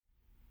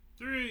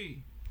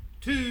3,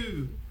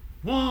 2,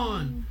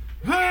 1.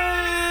 Hey!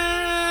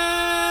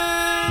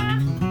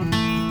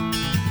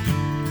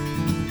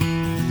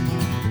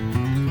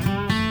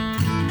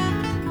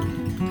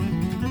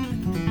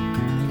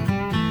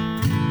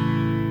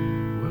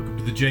 Welcome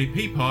to the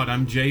JP Pod.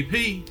 I'm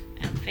JP.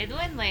 I'm Fiddle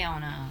and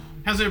Leona.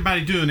 How's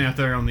everybody doing out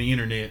there on the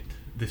internet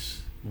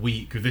this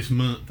week or this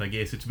month? I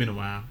guess it's been a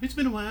while.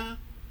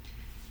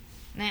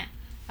 Nah,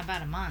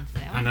 about a month.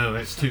 I know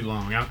that's too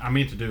long. I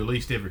meant to do at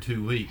least every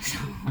 2 weeks. そ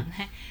う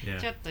ね。 Yeah.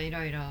 ちょっとい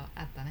ろいろあ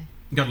ったね。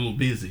 Got a little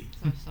busy.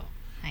 そうそう。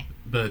はい。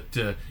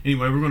 But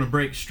anyway, we're going to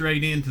break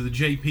straight into the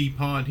JP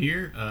Pod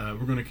here.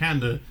 We're going to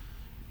kind of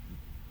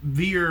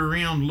veer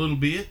around a little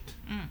bit.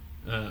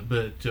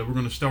 But we're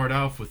going to start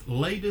off with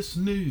latest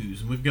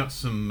news. And we've got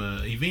some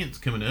events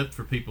coming up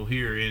for people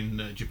here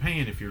in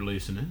Japan if you're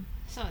listening.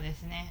 そうで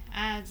すね。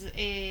As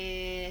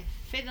a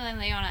Fiddle and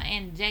Leona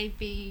and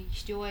JP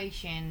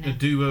situation, A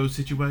duo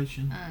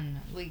situation.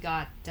 we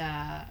got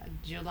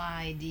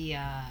July the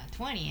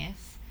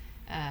 20th.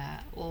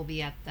 We'll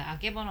be at the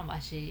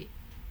Akebonobashi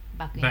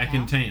back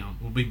in town.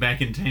 We'll be back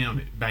in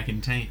town.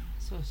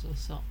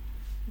 So.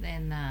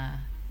 Then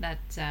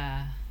that's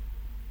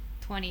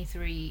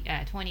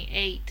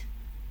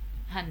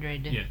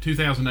 2,800. Yeah,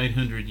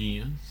 2,800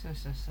 yen. So.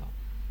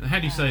 How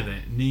do you say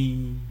that?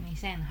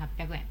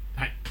 2,800 円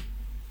Hey,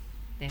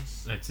 で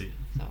す。 that's it.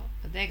 そう。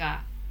で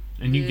が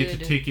And you get the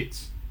Good.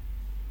 tickets.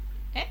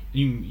 え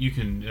You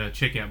can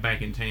check out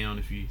back in town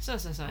if you. そう。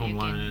You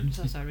Online.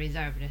 can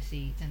reserve the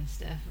seats and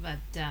stuff. But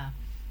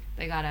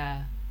they got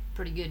a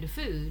pretty good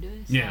food.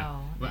 So Yeah,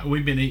 well,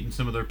 we've been eating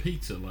some of their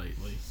pizza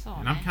lately, So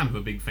and I'm nice. kind of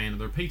a big fan of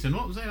their pizza. And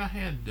what was that I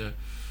had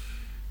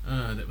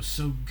that was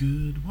so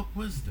good? What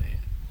was that?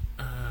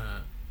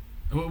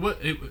 It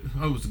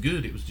was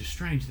good. It was just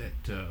strange that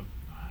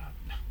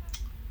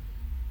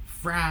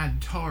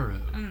fried taro.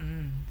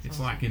 It's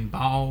like in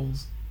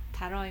balls.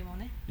 タロイモ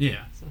ね。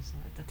 Yeah, そう。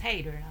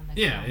tater なんだ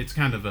けど。 yeah. It's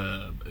kind of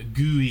a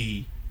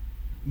gooey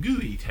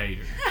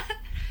tater,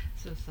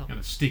 そう。 kind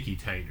of sticky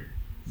tater,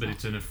 but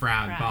it's in a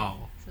fried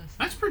ball. そう。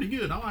 That's pretty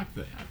good. I like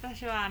that.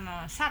 私は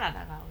サラ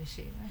ダが美味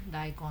しいね。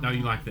大根の。 Oh,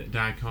 you like that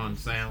daikon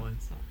salad?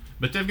 そう。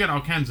 But they've got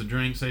all kinds of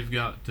drinks. They've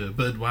got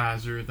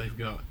Budweiser. They've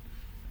got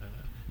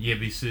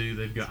Yebisu.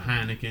 They've got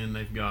Heineken.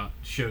 They've got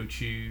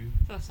Shochu.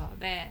 そう。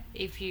で、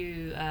if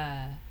you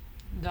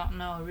don't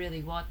know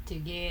really what to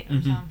get or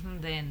Mhm. something,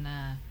 then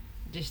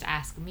just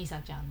ask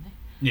Misa-chan ね。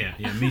 Yeah.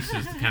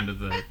 Misa's kind of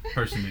the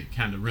person that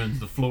kind of runs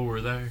the floor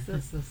there. そ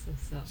う。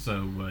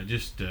 So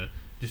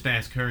just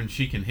ask her, and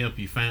she can help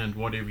you find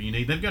whatever you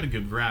need. They've got a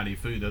good variety of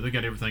food, though. They've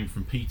got everything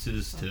from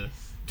pizzas to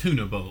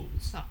tuna bowls.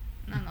 そう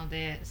なの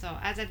で so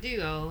as a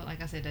duo,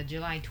 like I said,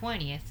 July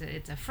 20th,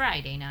 it's a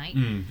Friday night.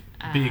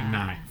 Big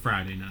night,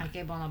 Friday night.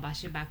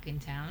 Akebonobashi back in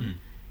town Mm.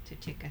 to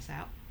check us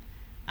out.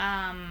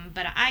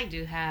 But I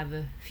do have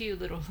a few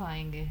little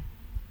flying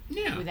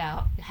Yeah.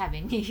 without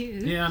having you.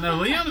 Yeah, I know.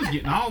 Leona's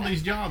getting all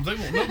these jobs. They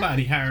won't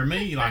nobody hire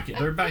me. Like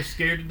everybody's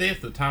scared to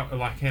death of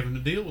like having to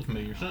deal with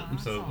me or something.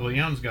 So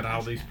Leona's got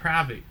all these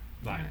private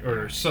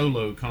or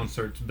solo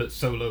concerts, but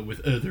solo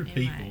with other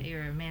people.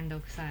 You're a めんど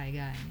くさい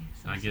guy.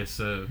 I guess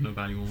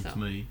nobody wants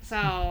me.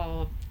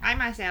 So I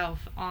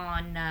myself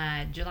on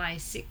July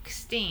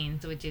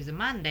 16th, which is a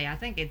Monday, I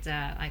think it's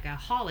like a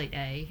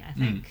holiday. I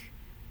think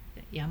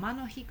山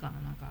の日かな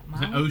なんか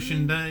Is it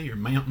Ocean Day or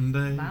Mountain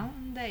Day?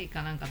 Mountain Day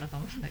かなんかだと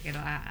思うんだけど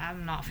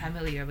I'm not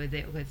familiar with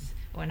it because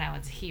when I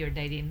was here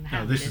they didn't Oh,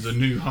 have this is a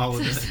new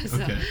holiday.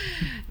 So, Okay.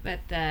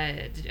 But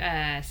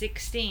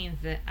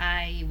 16th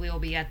I will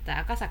be at the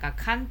Akasaka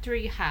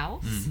Country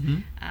House.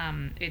 Mhm.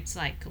 It's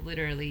like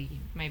literally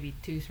maybe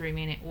 2-3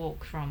 minute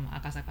walk from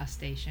Akasaka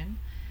Station.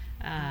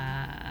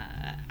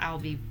 I'll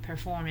be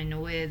performing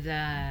with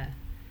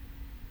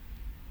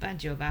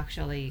bunch of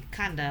actually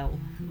kind of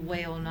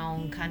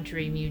well-known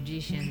country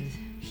musicians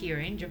here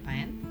in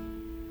Japan,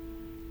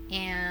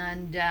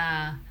 and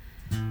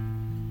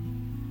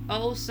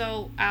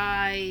also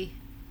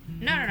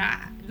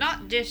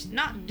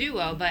not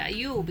duo, but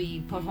you'll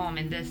be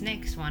performing this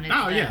next one. It's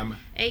Oh, the yeah.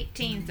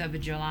 18th of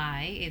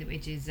July,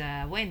 which is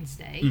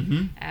Wednesday.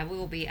 Mhm.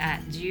 We'll be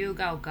at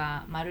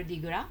Jiyugaoka Mardi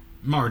Gras.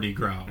 Mardi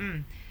Gras.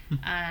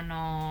 And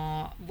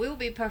we'll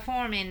be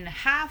performing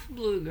half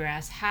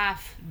bluegrass,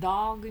 half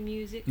dog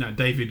music. Now,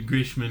 David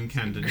Grishman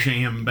kind of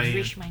jam band.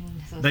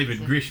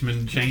 David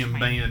Grishman jam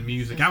band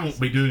music. I won't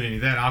be doing any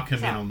of that. I'll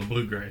come in on the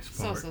bluegrass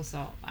part.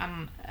 So.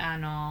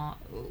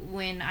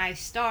 When I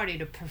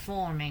started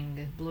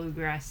performing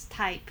bluegrass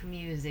type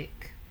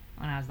music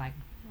when I was like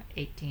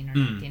 18 or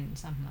 19,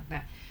 something like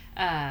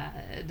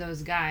that,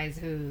 those guys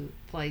who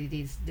play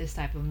this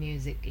type of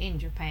music in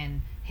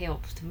Japan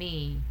helped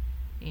me,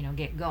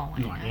 get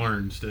going. Like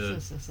learn stuff.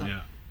 So.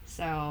 Yeah.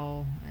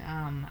 So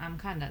I'm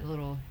kind of a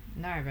little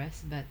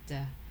nervous, but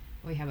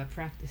we have a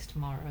practice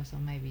tomorrow, so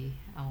maybe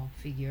I'll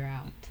figure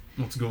out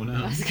What's going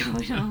on? what's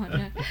going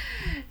on.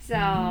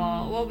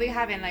 So we'll be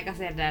having, like I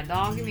said, the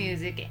dog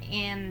music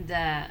and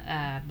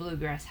the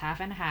bluegrass half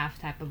and half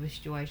type of a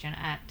situation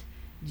at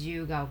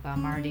Jiyugaoka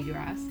Mardi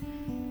Gras.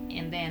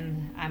 And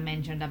then I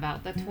mentioned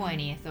about the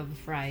 20th of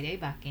Friday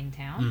back in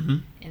town. Mm-hmm.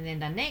 And then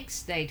the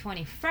next day,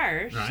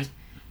 21st, Right.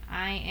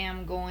 I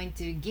am going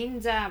to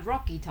Ginza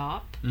Rocky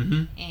Top.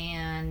 Mm-hmm.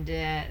 And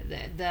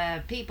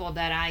the people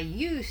that I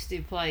used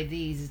to play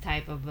these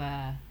type of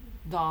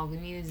dog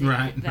music,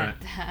 Right, that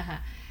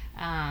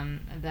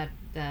that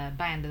the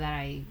band that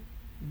I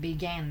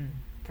began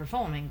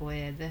performing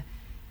with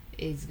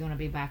is gonna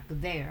be back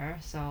there,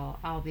 so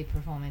I'll be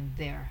performing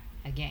there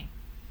again.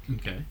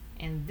 Okay.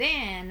 And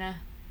then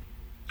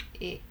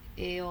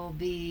it'll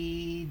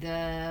be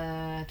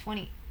the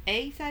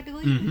 28th, I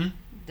believe, Mm-hmm.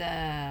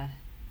 the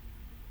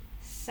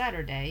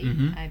Saturday,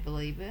 Mhm. I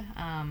believe.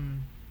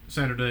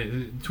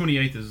 Saturday.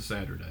 28th is a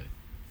Saturday.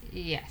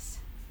 Yes.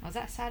 Was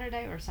that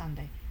Saturday or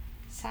Sunday?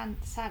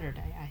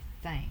 Saturday, I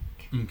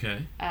think.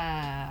 Okay.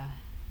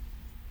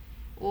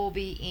 We'll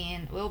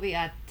be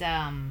at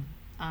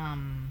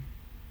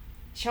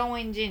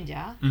Shoin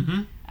Jinja.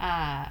 Mm-hmm.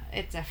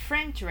 It's a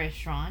French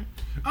restaurant.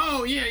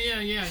 Oh, yeah.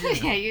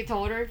 Yeah, you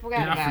told her. Forgot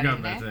Yeah, about I forgot it.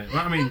 about that.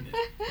 Well, I mean,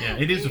 yeah,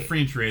 it is a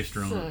French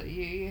restaurant. So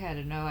you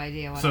had no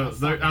idea what I So was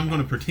talking I'm going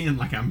to about. pretend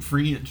like I'm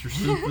French or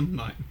something.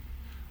 Like,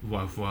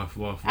 woof, woof,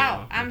 woof,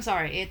 Oh, I'm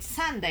sorry. It's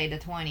Sunday the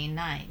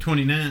 29th.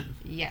 29th?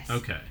 Yes.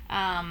 Okay.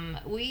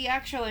 We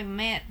actually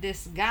met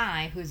this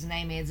guy whose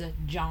name is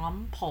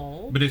John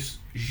Paul. But it's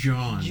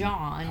Jean.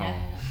 John.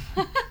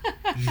 Paul.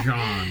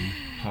 Jean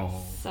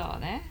Paul.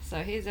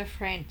 So he's a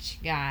French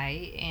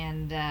guy,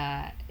 and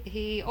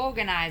he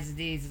organized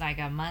these like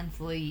a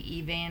monthly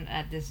event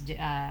at this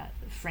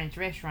French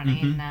restaurant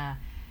in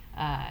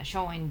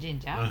Shoin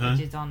Jinja, Uh-huh.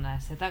 which is on the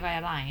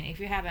Setagaya line. If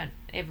you haven't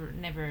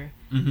never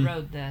Mhm.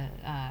 rode the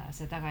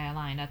Setagaya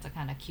line, that's a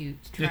kind of cute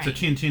train. It's a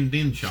Chin Chin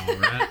Dinshaw,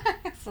 right?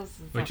 So-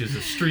 Which is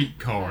a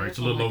streetcar. It's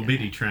a little old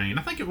bitty train.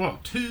 I think it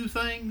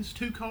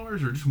two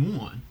cars, or just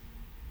one?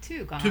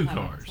 twoかな two 多分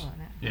cars. そうだ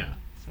ね Yeah.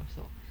 そ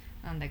う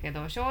なんだけ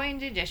ど、Shoin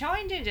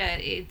Jinja,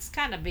 it's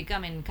kind of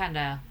becoming kind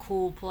of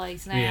cool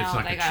place now. Yeah, it's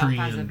like they a got all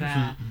kinds trend of or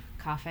something.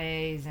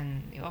 cafes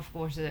and of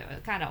course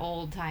kind of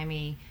old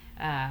timey,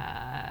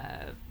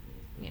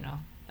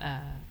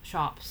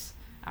 shops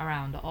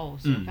around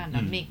also, kind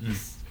of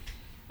mix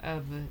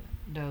of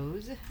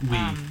those. Oui.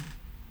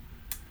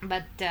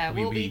 But Oui,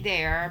 we'll oui. be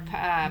there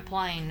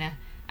playing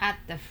at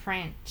the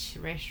French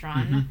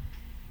restaurant. Mhm.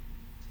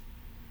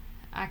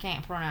 I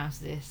can't pronounce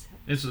this.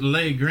 It's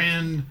Le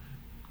Grand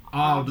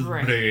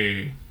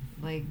Abre.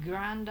 Le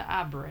Grand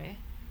Abre.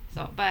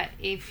 So, but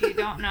if you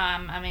don't know,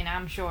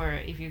 I'm sure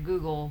if you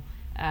Google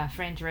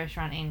French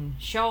restaurant in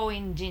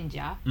Shoin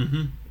Jinja,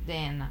 Mm-hmm.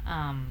 then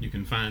You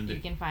can find you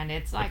it. can find it.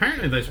 It's like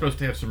Apparently, they're supposed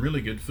to have some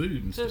really good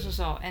food and stuff.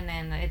 so, and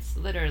then it's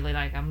literally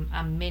like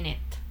a minute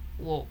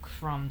walk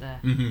from the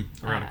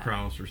Mm-hmm. Right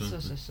across or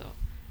something. so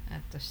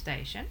at the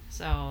station.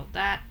 So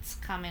that's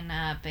coming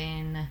up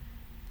in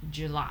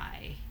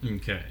July.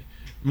 Okay.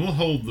 We'll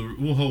hold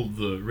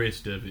the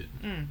rest of it.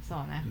 そ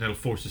うね。 And that'll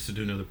force us to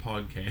do another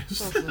podcast.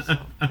 そう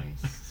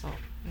そ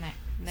うね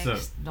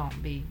next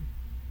don't be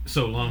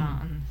So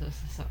long.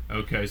 そう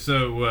Okay,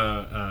 so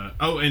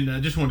and I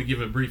just want to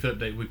give a brief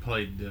update. We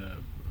played a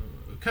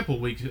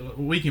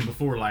weekend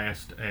before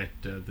last at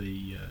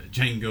the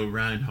Django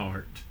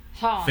Reinhardt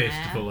そうね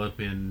festival up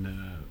in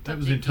that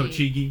was in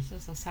Tochigi. そう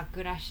そう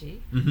桜市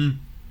Mm-hmm.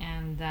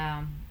 and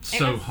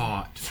So it was,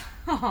 hot.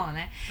 そう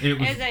ね It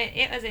was.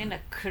 it was in the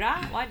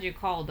kura. What do you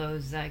call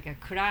those? Like a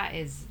kura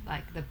is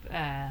like the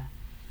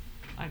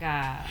like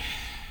a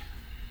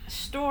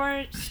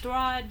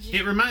storage.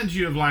 It reminds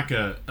you of like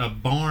a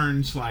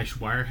barn /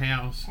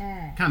 warehouse,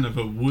 kind of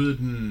a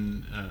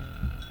wooden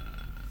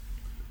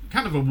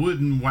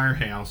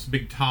warehouse,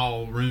 big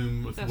tall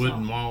room with So-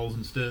 wooden walls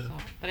and stuff. So,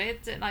 but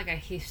it's like a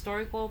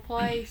historical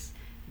place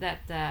that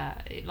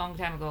a long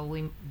time ago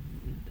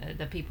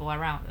the people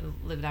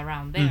lived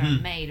around there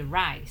Mhm. made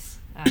rice.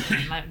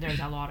 There's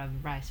a lot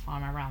of rice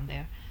farm around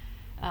there.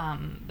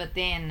 But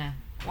then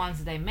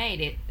once they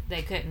made it,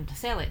 they couldn't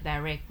sell it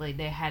directly.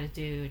 They had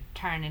to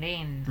turn it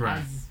in Right.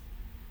 as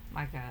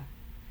like a,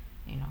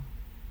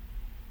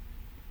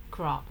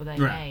 crop they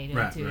Right, made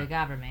right, to the right.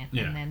 government,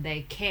 Yeah. and then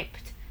they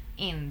kept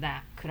in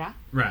that kura.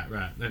 Right.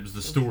 That was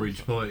the storage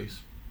place.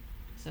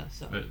 So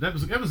But that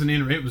was it was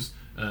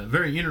a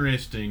very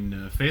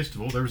interesting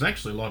festival. There was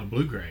actually a lot of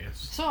bluegrass,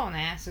 そう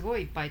ね、すご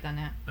いいっぱいいた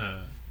ね。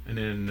 and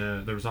then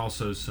there was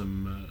also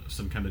some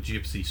kind of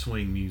gypsy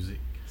swing music.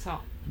 そう。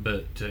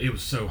 But it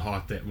was so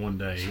hot that one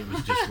day it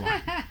was just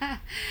like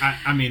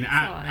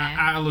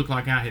I looked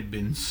like I had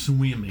been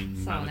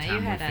swimming by So the now you time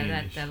we had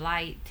finished. the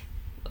light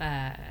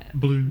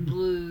Blue.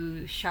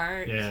 blue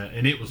shirt. Yeah,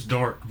 and it was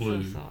dark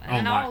blue. So. Oh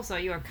And my! also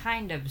you were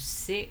kind of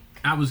sick.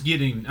 I wasn't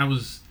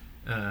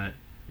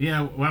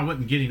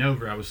getting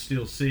over. I was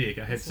still sick.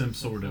 I had some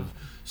sort of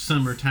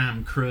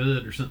summertime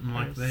crud or something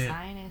like that.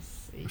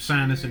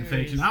 Sinus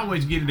infection. I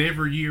always get it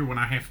every year when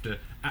I have to.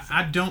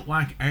 I don't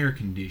like air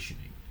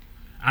conditioning.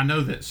 I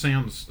know that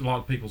sounds. A lot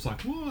of people's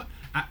like, what?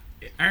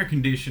 Air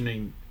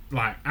conditioning.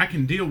 Like I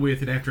can deal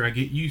with it after I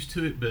get used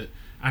to it, but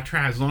I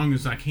try as long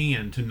as I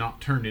can to not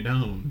turn it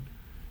on.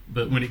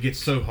 But when it gets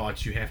so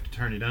hot, you have to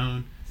turn it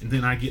on. and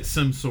then I get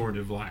some sort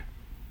of like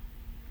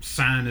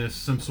sinus,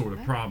 some sort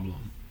of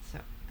problem.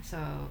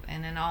 So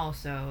and then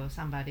also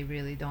somebody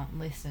really don't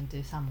listen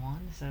to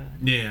someone. So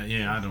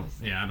I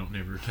don't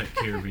never take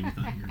care of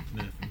anything or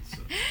nothing.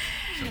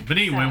 But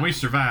anyway, we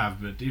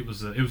survived. But it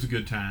was a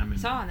good time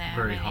and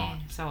very hot.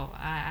 So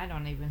I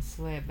don't even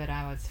sweat, but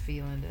I was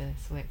feeling the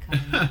sweat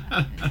coming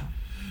out.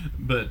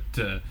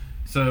 But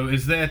so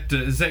is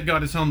that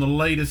got us on the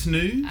latest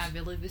news? I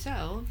believe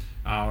so.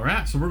 All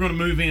right, so we're going to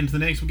move into the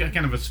next. We got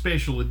kind of a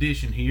special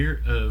edition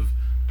here of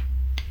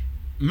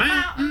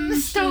Mountain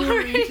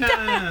Story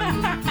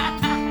Time.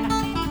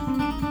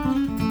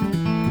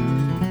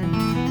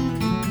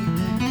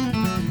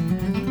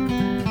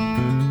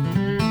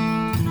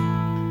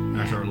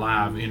 That's our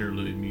live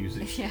interlude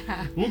music.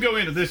 Yeah. We'll go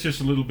into this just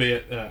a little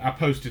bit. I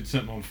posted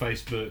something on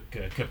Facebook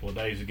a couple of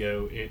days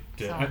ago.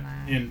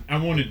 And I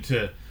wanted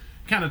to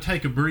kind of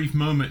take a brief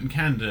moment and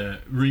kind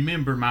of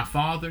remember my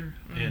father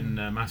and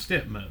my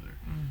stepmother.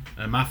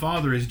 My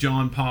father is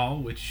John Paul,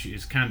 which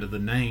is kind of the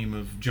name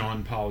of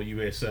John Paul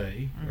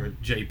USA, or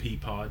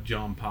JP Pod,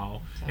 John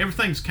Paul.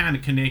 Everything's kind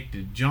of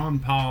connected. John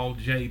Paul,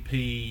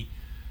 JP,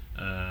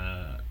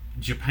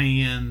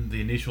 Japan, the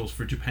initials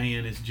for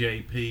Japan is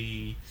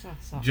JP.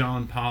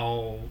 John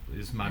Paul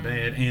is my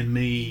dad and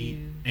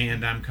me,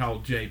 and I'm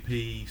called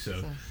JP.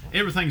 So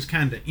everything's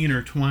kind of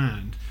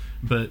intertwined.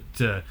 But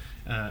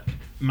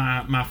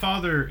my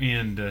father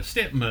and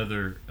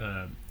stepmother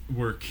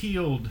were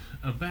killed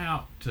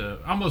about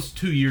almost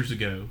 2 years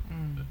ago.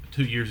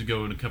 2 years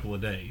ago in a couple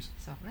of days.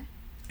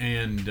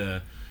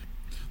 And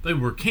they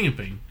were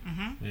camping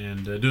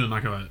and doing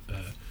like a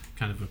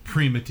kind of a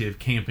primitive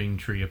camping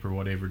trip or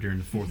whatever during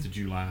the 4th of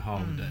July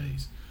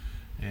holidays.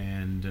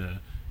 And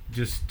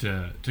just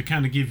to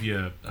kind of give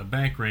you a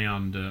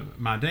background,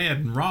 my dad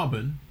and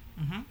Robin,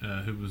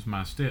 who was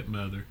my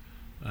stepmother,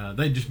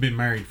 they'd just been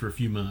married for a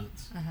few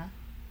months.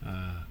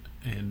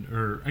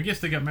 Or I guess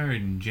they got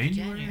married in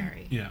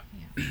January. Yeah.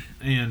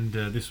 And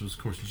this was, of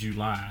course,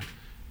 July,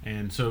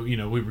 and so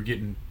we were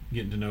getting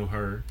to know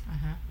her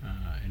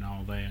and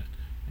all that,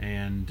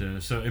 and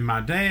and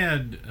my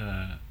dad,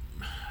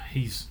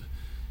 he's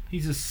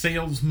a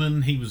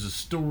salesman. He was a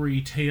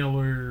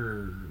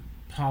storyteller,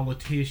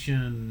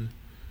 politician.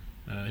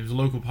 He was a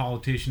local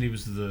politician. He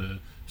was the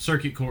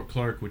circuit court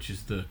clerk, which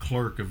is the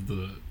clerk of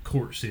the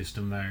court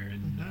system there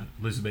in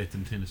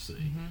Elizabethton,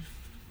 Tennessee.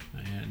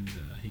 And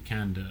he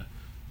kind of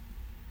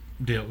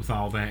dealt with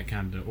all that,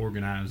 kind of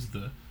organized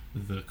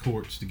the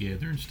courts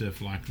together and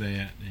stuff like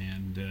that.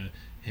 And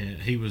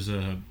he was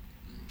a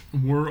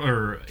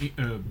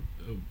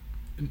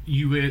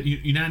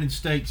United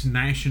States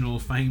national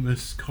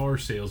famous car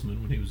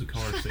salesman when he was a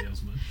car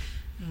salesman.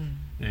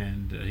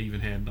 And he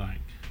even had like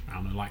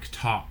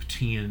top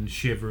 10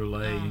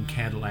 Chevrolet and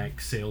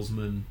Cadillac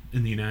salesmen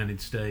in the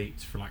United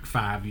States for like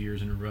 5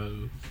 years in a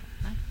row.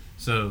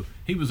 So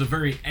he was a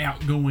very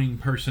outgoing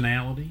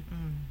personality.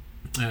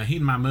 He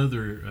and my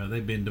mother,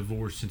 they've been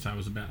divorced since I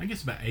was about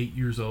 8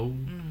 years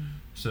old.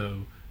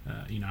 So,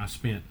 I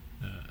spent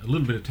a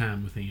little bit of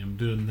time with him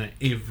doing that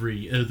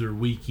every other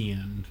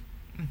weekend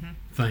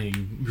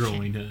thing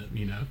growing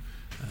up,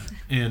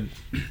 and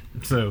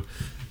so,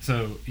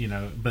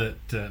 but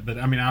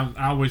I mean,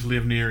 I always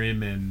lived near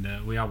him,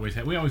 and we always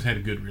had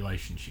a good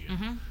relationship.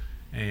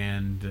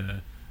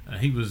 And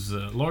he was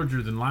a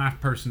larger than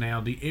life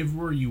personality.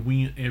 Everywhere you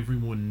went,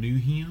 everyone knew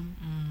him.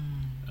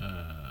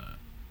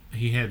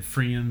 He had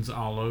friends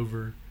all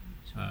over.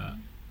 I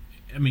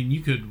mean,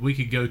 we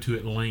could go to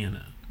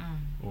Atlanta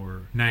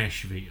or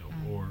Nashville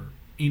or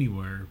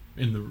anywhere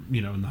in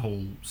the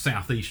whole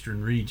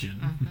southeastern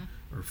region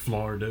or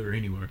Florida or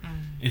anywhere,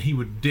 and he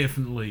would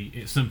definitely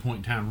at some point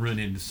in time run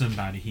into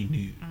somebody he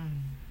knew.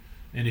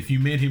 And if you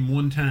met him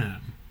one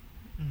time,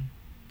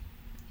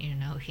 you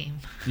know him.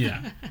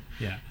 yeah.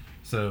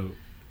 So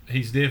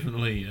he's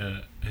definitely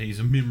he's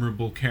a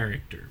memorable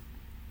character.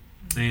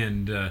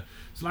 And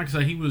so, like I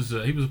say, he was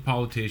a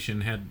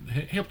politician, had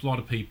helped a lot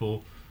of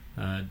people,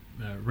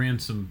 ran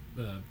some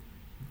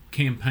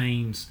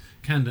campaigns,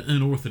 kind of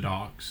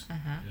unorthodox.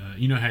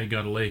 You know how he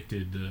got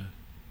elected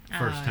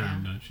first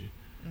time, don't you?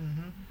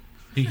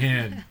 He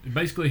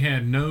basically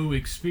had no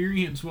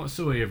experience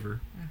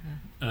whatsoever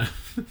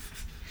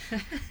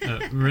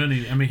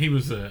running. I mean, he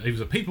was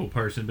a people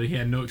person, but he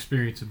had no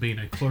experience of being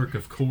a clerk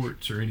of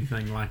courts or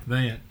anything like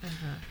that.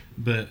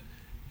 But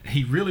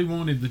he really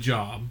wanted the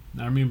job.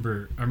 I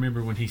remember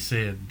when he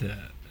said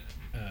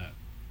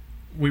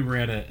we were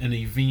at an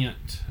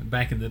event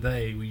back in the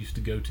day we used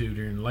to go to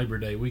during Labor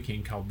Day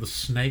weekend called the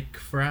Snake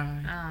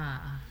Fry,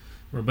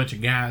 where a bunch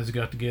of guys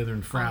got together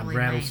and fried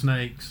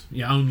rattlesnakes.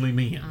 Yeah, only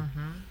men.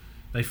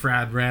 They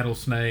fried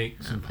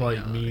rattlesnakes and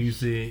played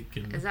music.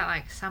 And is that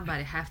like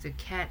somebody have to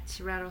catch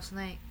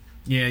rattlesnake?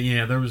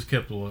 Yeah. There was a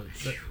couple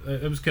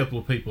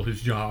of people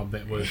whose job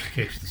that was to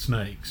catch the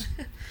snakes.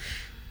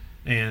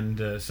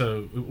 And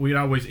so we'd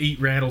always eat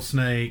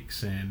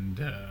rattlesnakes, and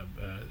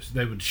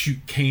they would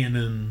shoot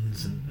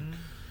cannons and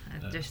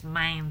just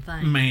man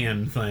things.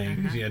 Man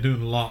things, yeah,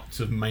 doing lots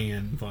of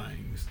man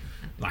things,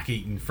 like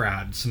eating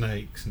fried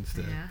snakes and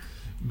stuff.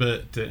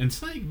 But and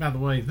snake, by the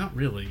way, is not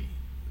really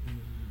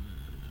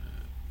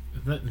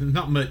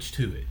not much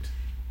to it.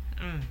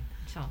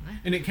 So,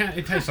 And it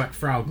tastes like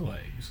frog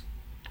legs.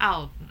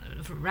 oh,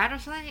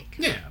 rattlesnake?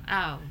 Yeah.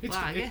 Oh, It's-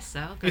 well, I guess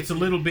so. It's a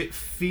little bit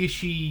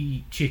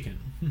fishy chicken.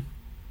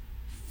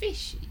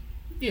 fishy.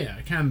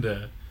 Yeah, kind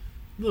of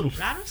little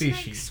Rattlesnakes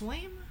fishy.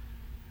 swim?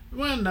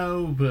 Well,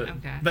 no, but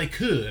Okay. they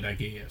could, I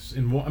guess.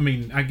 I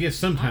mean, I guess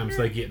sometimes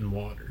Water? they get in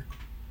water,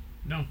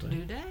 don't they?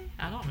 Do they?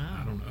 I don't know.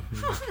 I don't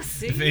know.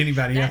 See? If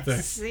anybody out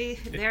there, See,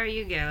 there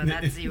you go.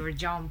 That's your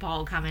John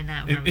Paul coming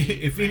out from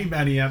if you.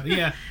 anybody out there,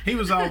 yeah, he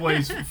was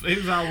always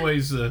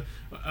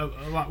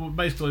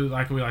basically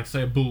like we like to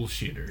say a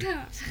bullshitter,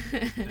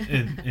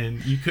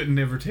 and you couldn't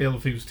never tell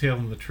if he was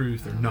telling the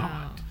truth or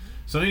not.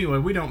 So anyway,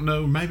 we don't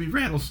know. Maybe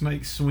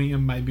rattlesnakes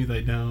swim, maybe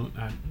they don't.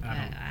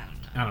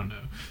 I don't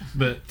know.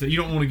 But you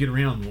don't want to get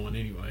around one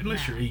anyway,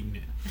 unless No. you're eating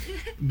it.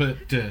 But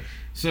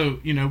so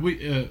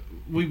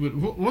we would.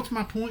 What's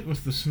my point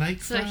with the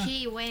snake So fry?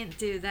 he went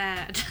to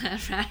that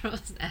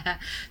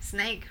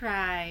snake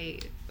fry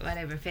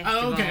whatever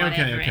festival, Okay.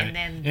 and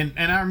then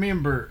And I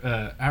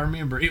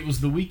remember it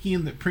was the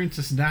weekend that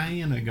Princess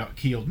Diana got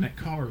killed in that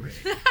car wreck.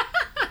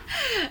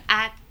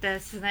 at the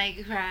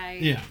snake fry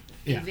Yeah.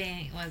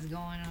 event was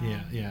going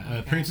on. Yeah.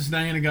 Okay. Princess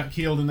Diana got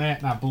killed in that,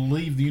 and I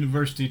believe the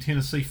University of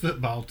Tennessee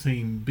football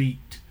team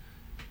beat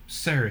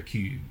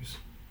Syracuse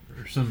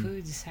or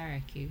Food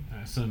Syracuse.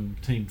 some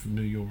team from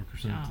New York or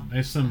something. Oh.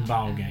 There's some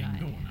ball Oh, game right.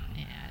 going on.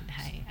 Yeah,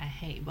 I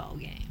hate ball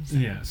games.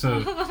 Yeah. So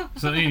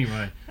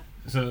anyway,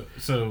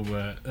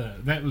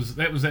 that was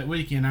that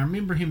weekend. I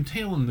remember him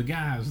telling the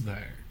guys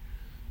there,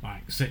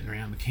 like sitting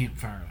around the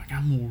campfire, like,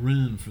 I'm gonna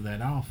run for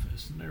that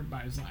office, and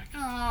everybody's like,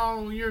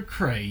 "Oh, you're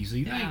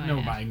crazy. There ain't Oh, yeah.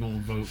 nobody gonna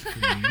vote for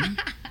you."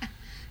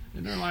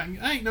 And they're like,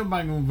 "Ain't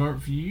nobody gonna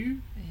vote for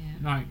you.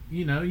 Yeah.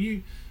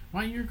 Like,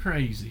 why you're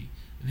crazy."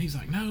 And he's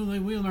like, "No, they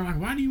will." And they're like,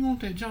 "Why do you want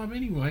that job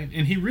anyway?"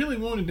 And he really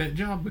wanted that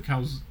job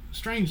because,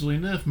 strangely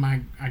enough,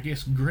 I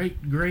guess great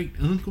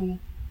uncle,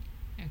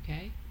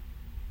 Okay.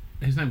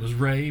 his name was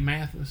Ray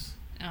Mathis.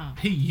 Oh.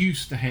 He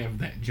used to have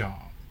that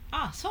job.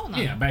 So no.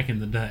 Yeah, back in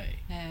the day.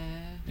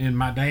 And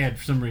my dad,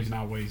 for some reason,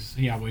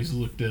 he always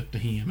looked up to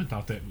him and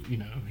thought that,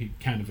 he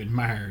kind of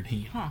admired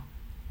him. Huh.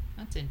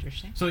 That's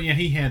interesting. So yeah,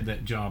 he had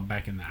that job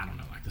back in the, I don't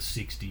know, like the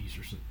 60s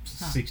or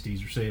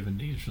 60s or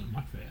 70s or something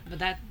like that. But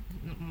that,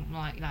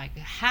 like,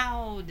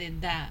 how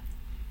did that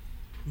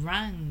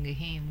run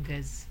him?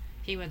 Because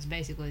he was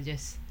basically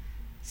just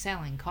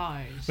selling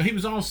cars. But he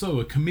was also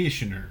a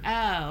commissioner.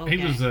 Oh, okay.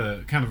 He was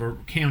a kind of a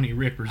county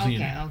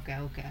representative.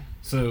 Okay.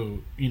 So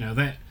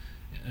that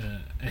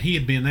he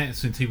had been that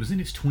since he was in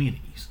his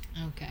 20s.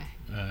 Okay.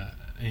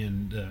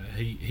 And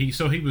he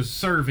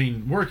was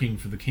working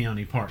for the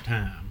county part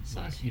time,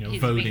 So like,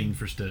 he's voting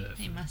for stuff.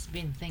 He must have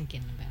been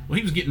thinking about it. Well,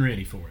 he was getting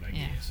ready for it, I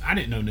Yeah. guess. I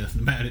didn't know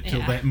nothing about it till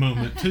Yeah. that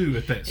moment too,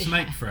 at that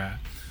snake Yeah. fry.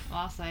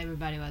 Also,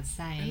 everybody was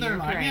saying, And they're you're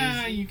like, crazy.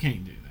 "Yeah, you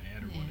can't do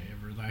that," or Yeah.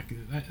 whatever.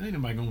 Like, ain't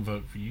nobody gonna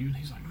vote for you. And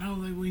he's like,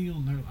 "No, they will."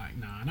 And they're like,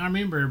 "Nah." And I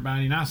remember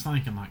everybody, and I was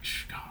thinking, like,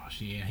 "Gosh,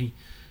 yeah."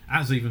 I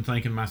was even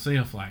thinking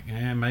myself, like,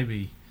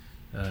 maybe,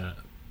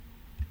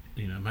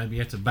 maybe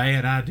that's a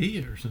bad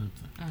idea or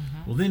something.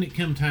 Uh-huh. Well, then it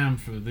come time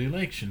for the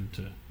election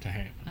to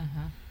happen.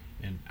 Uh-huh.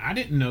 And I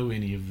didn't know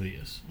any of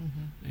this.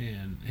 Mm-hmm.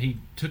 And he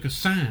took a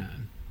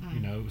sign,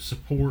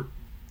 support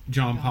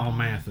John Paul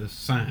Mathis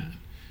sign.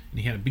 And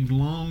he had a big,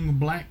 long,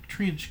 black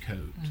trench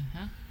coat.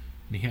 Uh-huh.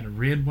 And he had a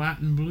red, white,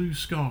 and blue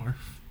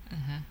scarf.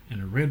 Uh-huh.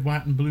 And a red,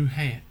 white, and blue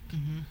hat.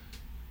 Mm-hmm.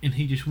 And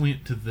he just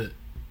went to the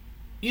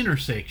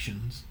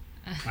intersections,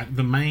 like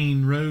the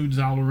main roads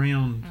all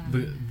around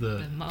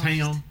the most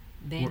town.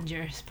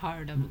 dangerous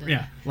part of the...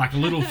 Yeah, like a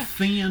little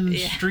thin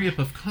Yeah. strip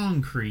of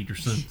concrete or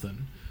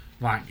something,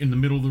 like in the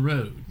middle of the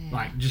road, Yeah.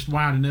 like just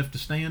wide enough to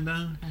stand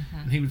on. Uh-huh.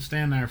 And he would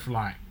stand there for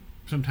like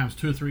sometimes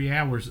 2 or 3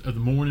 hours of the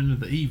morning and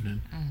the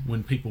evening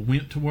when people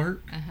went to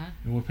work Uh-huh.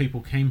 and when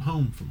people came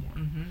home from work.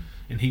 Mm-hmm.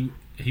 And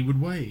he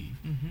would wave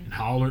and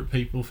holler at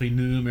people if he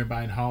knew him.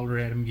 Everybody'd holler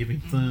at him, give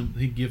him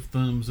he'd give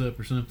thumbs up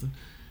or something.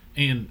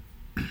 And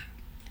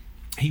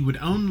he would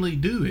only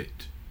do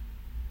it.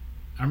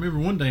 I remember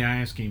one day I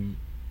asked him,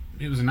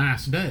 it was a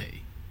nice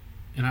day,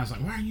 and I was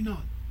like, why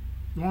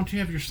don't you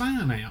have your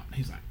sign out? And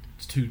he's like,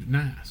 it's too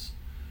nice.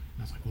 And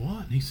I was like,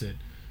 what? And he said,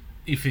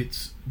 if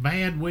it's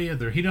bad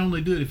weather, he'd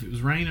only do it if it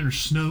was raining or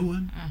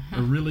snowing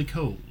or really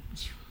cold.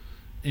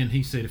 And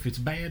he said, if it's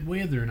bad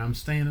weather and I'm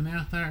standing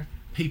out there,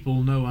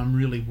 people know I'm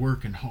really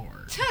working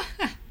hard.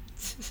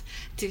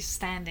 To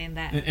stand in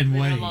that and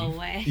little wave.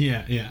 way.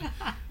 Yeah.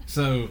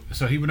 So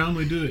he would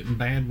only do it in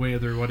bad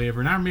weather or whatever.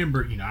 And I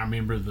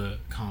remember the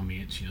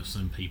comments.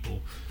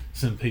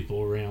 Some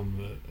people around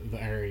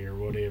the area or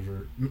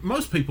whatever.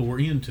 Most people were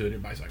into it.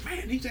 Everybody's like,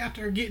 man, he's out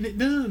there getting it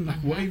done, like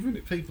waving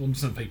at people. And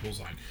some people's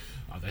like,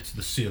 oh, that's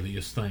the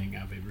silliest thing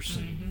I've ever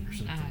seen, or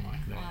something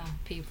like that. Well,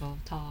 people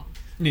talk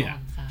Yeah, all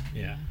the time.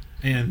 yeah.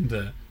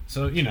 And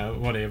so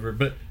whatever.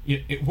 But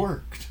it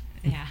worked.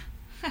 Yeah.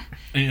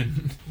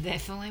 And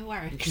Definitely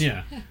works.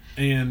 yeah,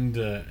 and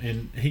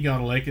he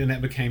got elected, and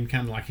that became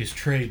kind of like his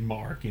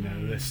trademark,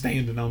 the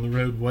standing on the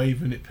road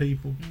waving at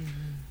people.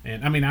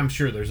 And I mean, I'm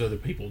sure there's other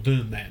people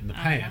doing that in the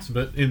past,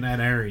 but in that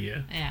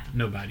area,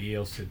 nobody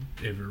else had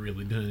ever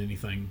really done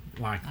anything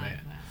like that.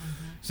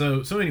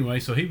 So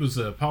anyway, so he was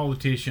a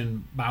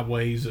politician by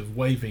ways of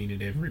waving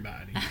at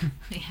everybody.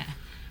 Yeah.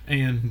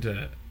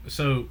 And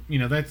so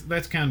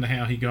that's kind of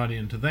how he got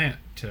into that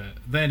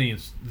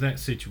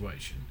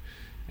situation.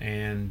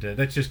 And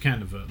that's just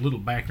kind of a little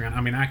background.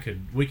 I mean,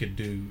 we could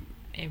do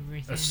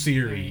everything a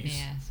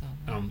series so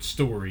on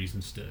stories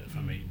and stuff.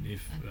 I mean,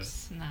 if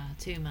it's not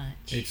too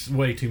much, it's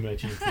way too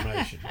much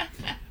information.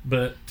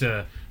 But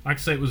like I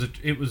say, it was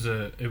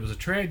a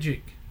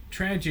tragic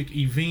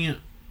event.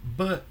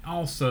 But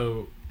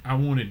also, I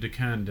wanted to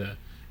kind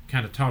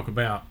of talk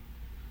about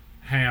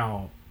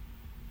how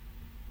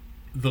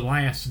the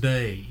last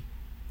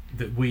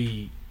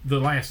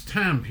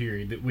time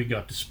period that we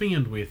got to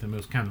spend with him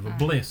was kind of a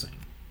blessing.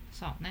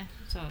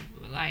 So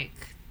like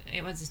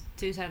it was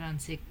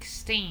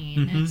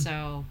 2016, and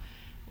so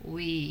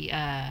we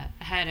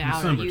had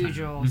our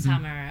usual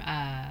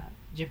summer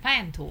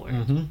Japan tour.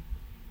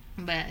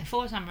 But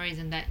for some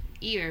reason that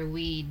year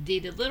we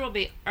did a little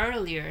bit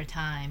earlier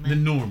time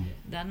than normal.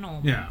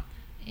 Yeah.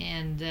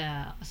 And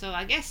so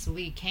I guess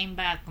we came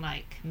back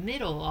like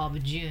middle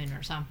of June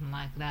or something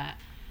like that.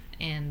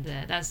 And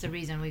that's the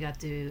reason we got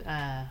to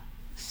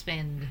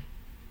spend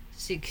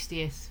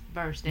 60th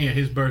birthday. Yeah,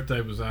 his birthday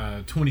was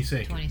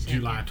 22nd,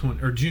 July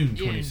 20 or June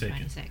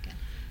 22nd.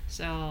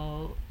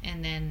 So,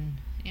 and then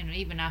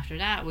even after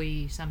that,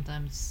 we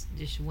sometimes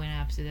just went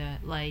up to the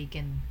lake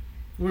and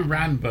we were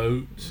riding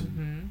boats.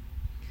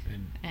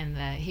 And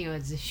he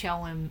was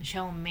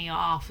showing me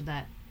off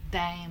that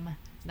dam.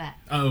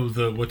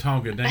 The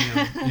Watauga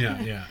Dam.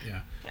 yeah.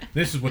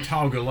 This is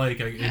Watauga Lake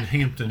in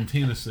Hampton,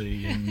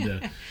 Tennessee,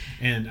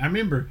 and I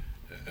remember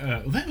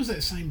that was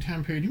that same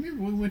time period. You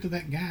remember when we went to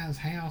that guy's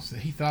house that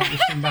he thought was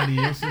somebody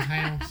else's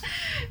house?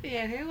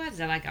 Yeah, who was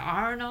it? Like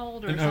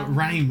Arnold or something?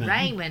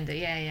 Raymond.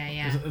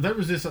 Yeah. There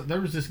was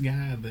this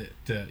guy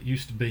that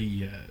used to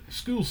be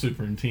school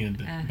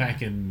superintendent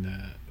back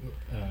in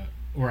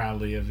where I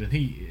lived, and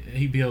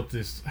he built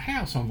this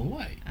house on the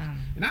lake.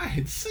 And I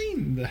had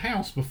seen the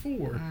house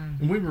before,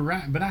 and we were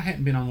but I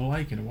hadn't been on the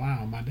lake in a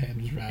while. My dad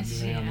was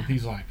riding around, and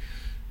he's like,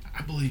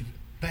 I believe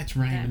that's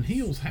Raymond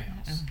Hill's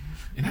house.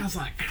 And I was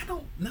like, I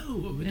don't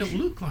know. It don't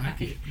look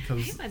like it.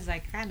 Because it was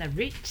like kind of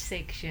rich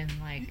section.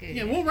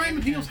 Well,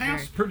 Raymond Hill's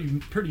house is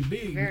pretty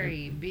big.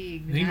 Very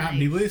big. He might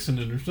be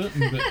listening or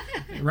something, but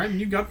Raymond,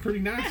 you got a pretty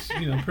nice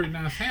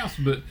house.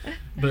 But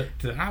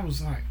I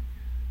was like,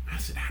 I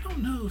said, I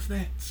don't know if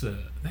that's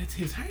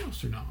his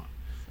house or not.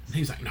 And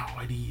he's like, no,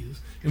 it is.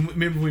 And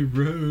remember, we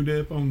rode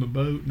up on the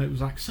boat, and it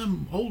was like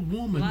some old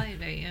woman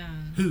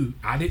who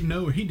I didn't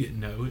know or he didn't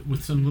know it,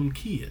 with some little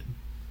kid,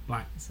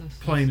 like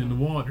playing in the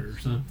water or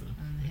something.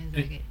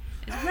 Is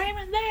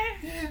Raymond there?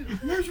 Yeah,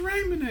 where's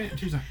Raymond at? And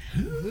she's like,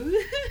 who?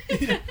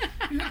 Yeah,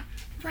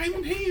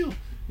 Raymond Hill.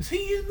 Is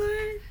he in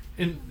there?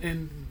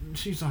 And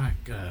she's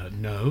like,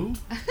 no.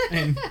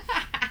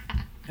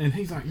 And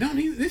he's like, no,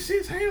 this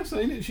is his house,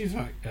 ain't it? She's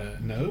like,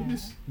 no,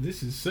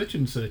 this is such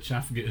and such.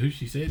 I forget who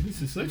she said.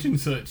 This is such and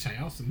such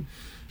house.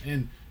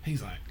 And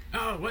he's like,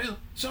 oh, well,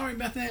 sorry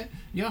about that.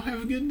 Y'all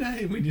have a good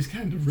day. And we just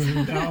kind of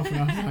rode off. And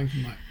I was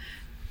like,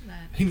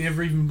 he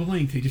never even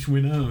blinked. He just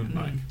went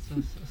on.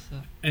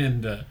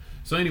 And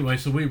so anyway,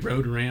 so we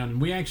rode around.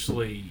 And we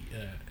actually,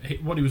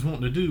 what he was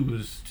wanting to do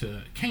was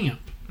to camp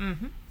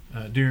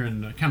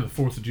during kind of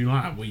the 4th of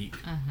July week.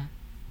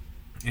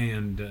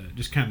 And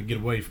just kind of get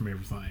away from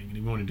everything. And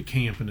he wanted to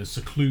camp in a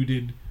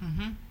secluded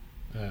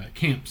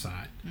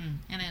campsite.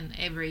 And then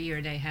every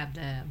year they have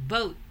the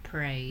boat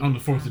parade on the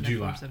 4th of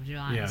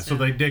July. Yeah, so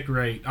they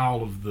decorate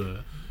all of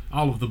the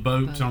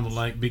boats on the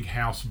lake, big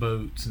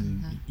houseboats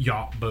and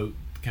yacht boat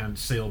kind of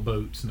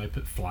sailboats, and they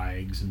put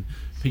flags and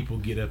people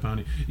get up on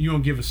it. You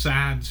want to give a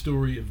side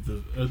story of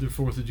the other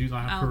 4th of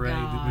July parade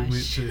that we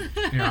went to?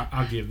 Yeah,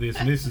 I'll give this.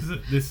 And this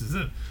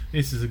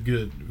is a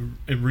good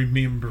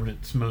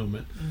remembrance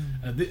moment.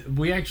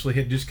 We actually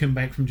had just come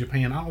back from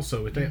Japan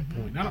also at that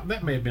point.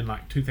 That may have been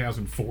like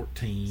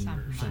 2014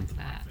 or something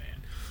like that.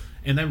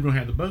 And they were going to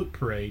have the boat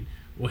parade.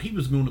 Well, he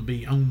was going to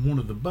be on one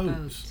of the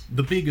boats,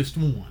 the biggest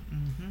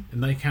one.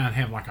 And they kind of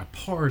have like a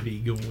party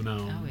going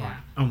on like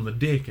on the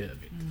deck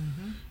of it.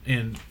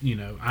 And,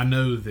 I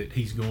know that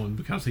he's going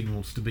because he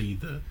wants to be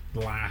the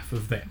life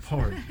of that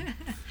party.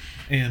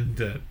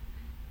 And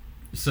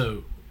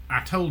so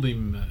I told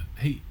him,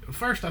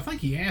 first I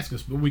think he asked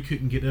us, but we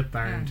couldn't get up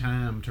there in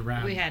time to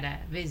ride. We had a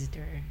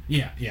visitor.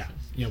 Yeah,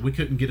 we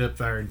couldn't get up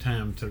there in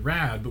time to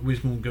ride, but we was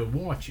going to go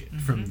watch it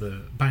from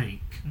the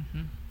bank,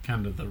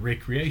 kind of the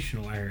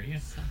recreational area.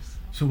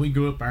 So we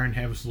go up there and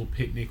have us a little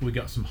picnic. We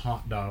got some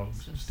hot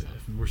dogs and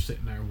stuff, and we're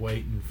sitting there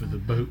waiting for the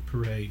boat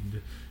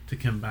parade to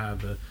come by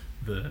the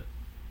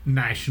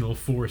National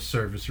Forest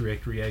Service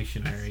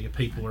recreation area.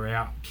 People are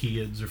out,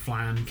 kids are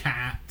flying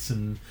kites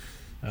and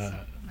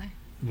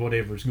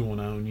whatever's going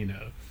on,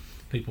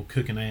 people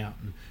cooking out,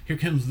 and here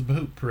comes the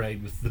boat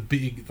parade with the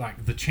big,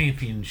 like the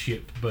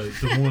championship boat,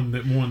 the one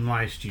that won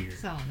last year,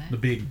 Saw that. the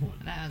big one.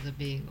 That was a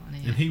big one.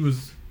 Yeah. And he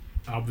was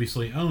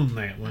obviously on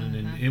that one,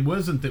 and it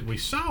wasn't that we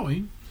saw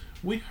him,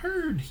 we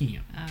heard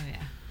him. Oh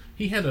yeah.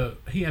 He had a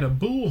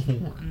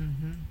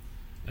bullhorn,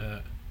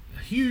 a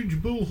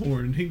huge bullhorn,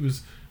 and he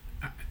was.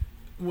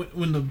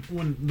 When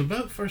the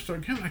boat first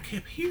started coming, I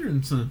kept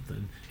hearing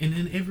something, and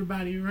then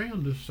everybody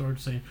around us started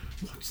saying,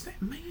 "What's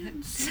that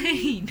man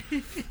saying?"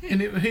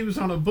 And he was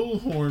on a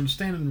bullhorn,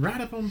 standing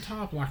right up on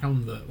top, like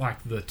on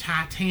the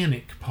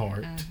Titanic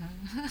part,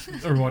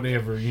 or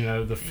whatever,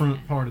 the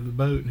front part of the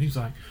boat, and he's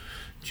like,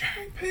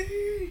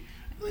 "JP,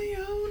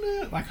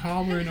 Leona," like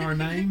hollering our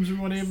names or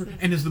whatever.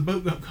 And as the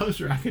boat got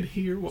closer, I could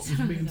hear what was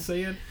being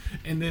said.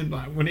 And then,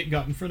 like, when it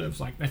got in front of us,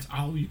 like, that's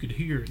all you could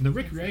hear. And the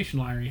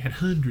recreational area had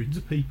hundreds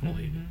of people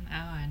in it. Oh,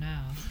 I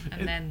know.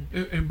 And then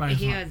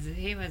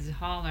he was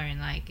hollering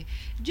like,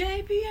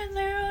 "JP and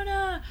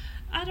Leona,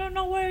 I don't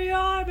know where you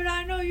are, but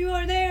I know you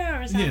are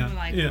there," or something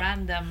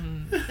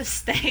random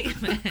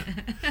statement.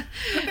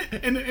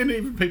 and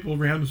even people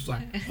around us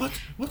like,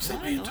 what's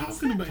that man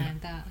talking about?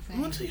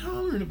 What's he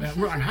hollering about?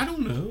 We're like, I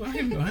don't know. I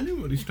have no idea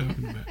what he's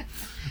talking about.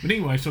 But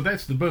anyway, so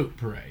that's the boat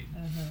parade.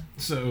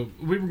 So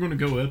we were going to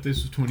go up.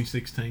 This was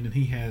 2016, and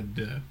he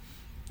had.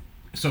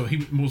 So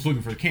he was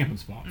looking for a camping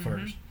spot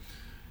first.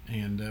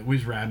 And we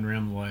was riding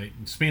around the lake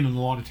and spending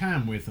a lot of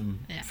time with him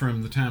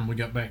from the time we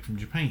got back from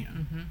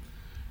Japan.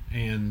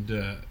 And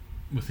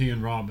with he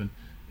and Robin,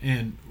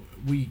 and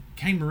we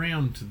came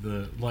around to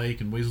the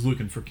lake and we was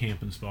looking for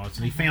camping spots,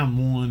 and he found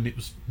one that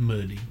was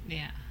muddy.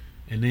 Yeah.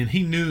 And then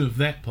he knew of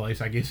that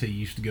place. I guess he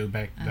used to go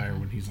back there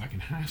when he's like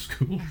in high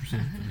school or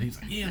something. He's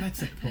like, "Yeah,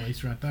 that's that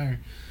place right there."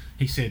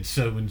 He said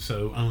so and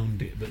so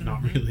owned it, but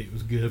not really. It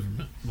was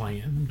government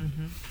land.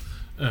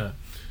 But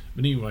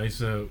anyway,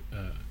 so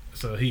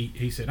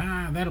he said,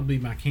 "That'll be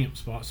my camp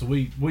spot." So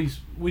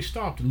we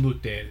stopped and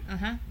looked at it,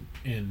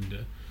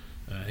 and.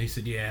 He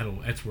said, "Yeah,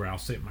 that's where I'll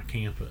set my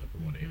camp up or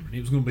whatever." And it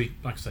was going to be,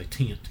 like I say,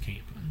 tent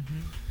camping.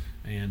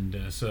 And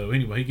so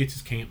anyway, he gets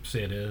his camp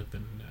set up,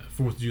 and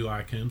 4th of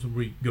July comes, and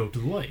we go to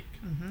the lake.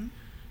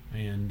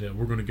 And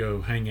we're going to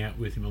go hang out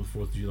with him on the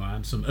 4th of July,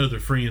 and some other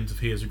friends of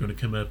his are going to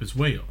come up as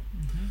well.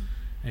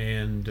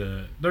 And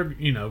they're,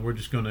 we're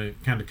just going to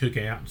kind of cook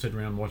out and sit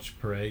around and watch the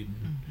parade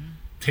and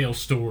tell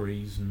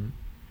stories and,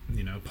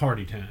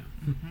 party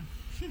time.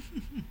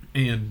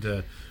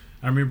 And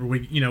I remember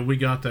we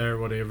got there,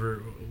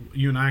 whatever.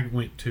 You and I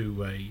went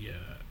to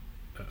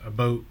a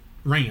boat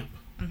ramp,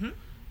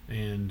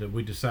 and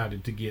we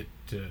decided to get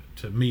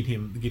to meet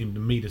him, get him to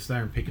meet us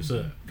there and pick us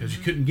up, because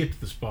you couldn't get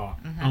to the spot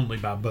only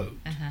by boat,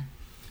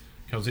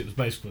 because it was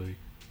basically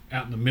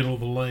out in the middle of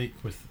the lake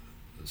with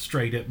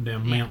straight up and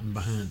down mountain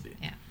behind it.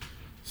 Yeah.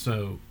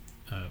 So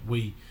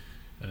we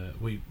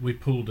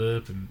pulled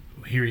up, and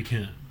here he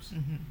comes.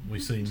 We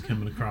see him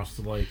coming across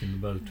the lake in the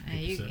boat to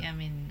pick us up. I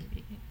mean,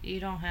 you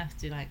don't have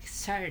to like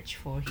search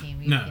for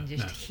him. You can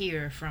just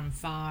hear from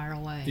far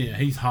away. Yeah,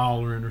 he's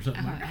hollering or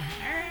something like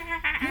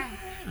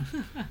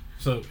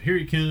So here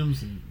he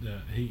comes, and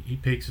he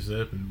picks us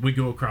up, and we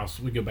go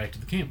back to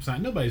the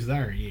campsite. Nobody's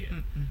there yet.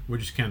 We're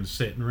just kind of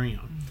sitting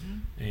around,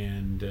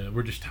 and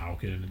we're just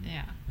talking.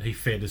 And he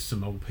fed us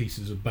some old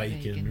pieces of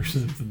bacon or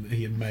something that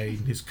he had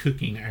made in his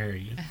cooking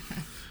area.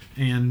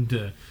 And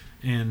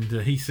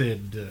he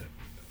said,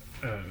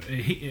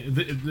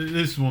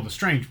 this is one of the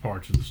strange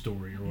parts of the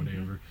story or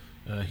whatever.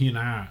 He and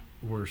I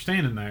were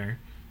standing there,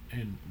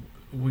 and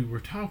we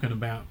were talking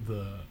about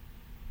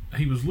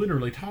he was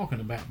literally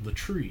talking about the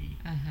tree.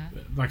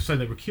 Like I say,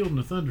 they were killed in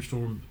a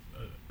thunderstorm,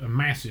 a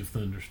massive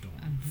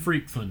thunderstorm,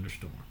 freak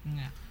thunderstorm.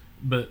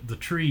 But the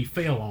tree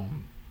fell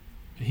on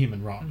him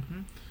and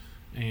Robin.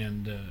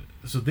 And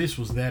so this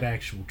was that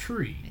actual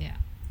tree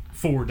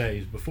 4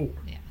 days before.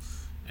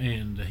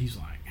 And he's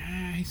like,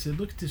 he said,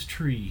 "Look at this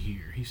tree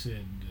here." He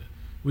said,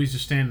 we was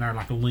just standing there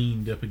like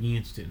leaned up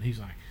against it, and he's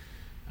like,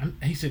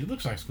 he said, "It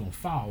looks like it's going to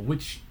fall,"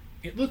 which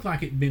it looked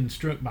like it'd been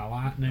struck by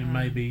lightning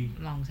maybe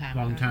long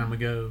time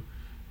ago,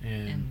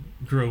 and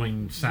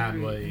growing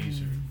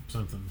sideways or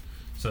something.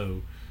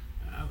 So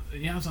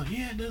I was like,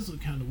 "Yeah, it does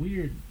look kind of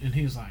weird." And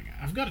he's like,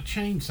 "I've got a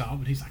chainsaw,"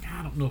 but he's like,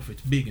 "I don't know if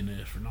it's big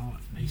enough or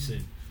not." And he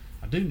said,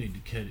 "I do need to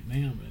cut it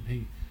down." But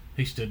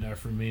he stood there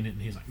for a minute,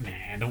 and he's like,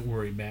 "Nah, don't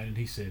worry about it." And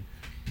he said,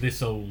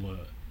 "This old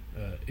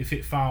if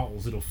it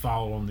falls, it'll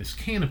fall on this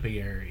canopy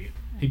area."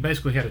 He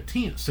basically had a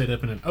tent set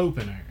up in an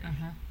open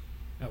area,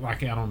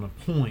 like out on a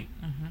point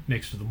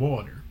next to the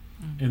water,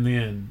 and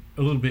then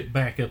a little bit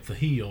back up the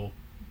hill.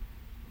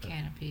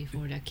 Canopy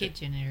for the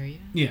kitchen area.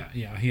 Yeah.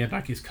 He had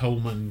like his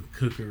Coleman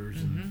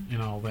cookers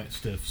and all that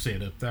stuff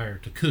set up there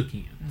to cook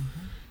in.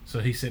 So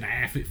he said,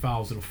 if it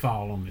falls, it'll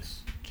fall on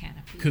this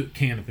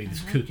canopy,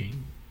 this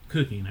cooking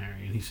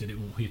area. And he said it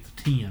won't hit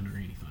the tin or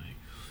anything.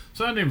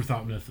 So I never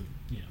thought nothing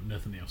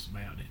else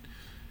about it.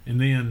 And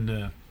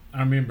then I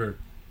remember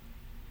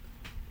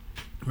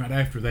right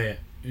after that,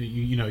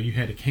 you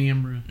had a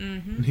camera,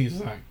 and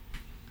he's like,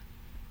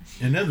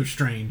 another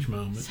strange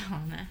moment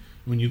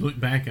when you look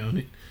back on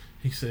it.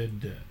 He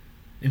said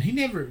And he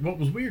never. What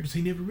was weird is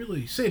he never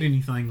really said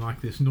anything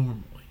like this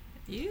normally.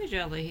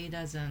 Usually he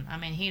doesn't. I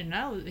mean, he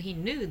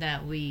knew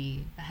that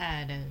we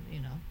had a,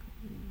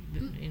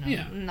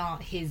 Yeah.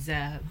 not his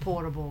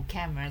portable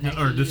camera that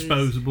Or he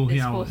disposable.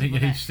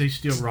 used, He's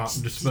still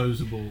rocking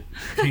disposable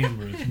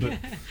cameras, but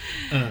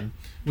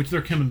which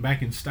they're coming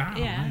back in style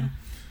now.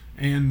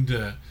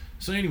 And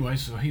so anyway,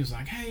 so he was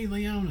like, "Hey,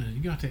 Leona,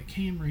 you got that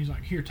camera?" He's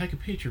like, "Here, take a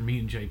picture of me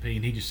and JP."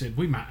 And he just said,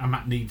 I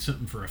might need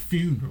something for a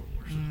funeral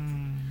or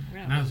something."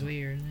 That was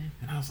weird.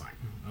 And I was like,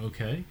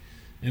 "Okay."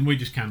 And we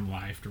just kind of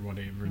laughed or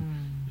whatever.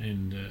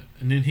 And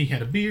then he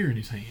had a beer in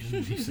his hand.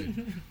 And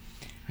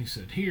he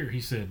said, "Here,"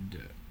 he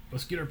said,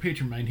 "let's get our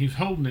picture made." And he was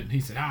holding it. And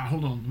he said,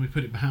 "Hold on, let me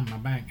put it behind my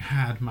back,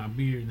 hide my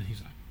beer." And then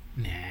he's like,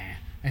 "Nah,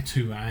 that's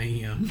who I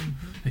am."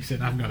 He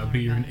said, "I've got a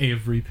beer in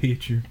every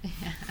picture."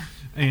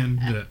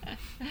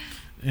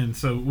 And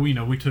so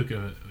we took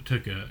a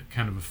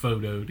kind of a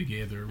photo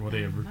together or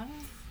whatever.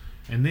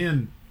 And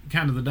then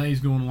kind of the days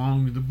going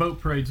along, the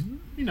boat parade's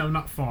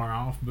not far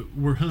off, but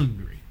we're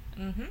hungry.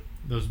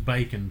 Those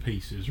bacon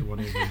pieces or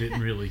whatever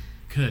didn't really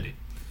cut it.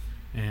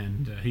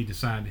 And he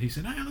said, "Hey,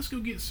 let's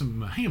go get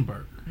some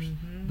hamburgers."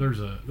 There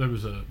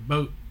was a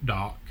boat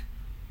dock,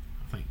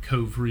 I think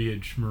Cove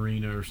Ridge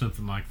Marina or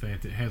something like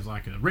that has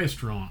like a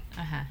restaurant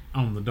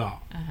on the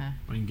dock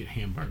where you can get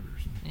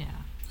hamburgers and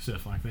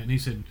stuff like that. And he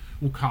said,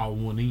 "We'll call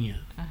one in."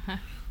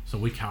 So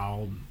we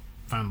called, and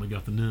finally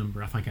got the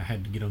number. I think I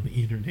had to get on the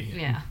internet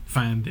and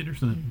find it or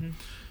something.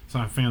 So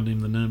I found him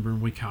the number,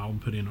 and we called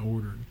and put in an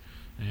order.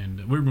 And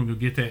we were going to go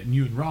get that, and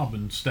you and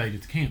Robin stayed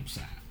at the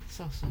campsite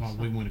while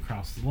we went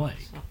across the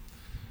lake. So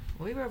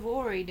we were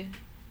worried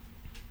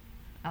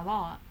a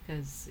lot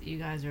because you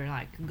guys are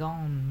like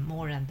gone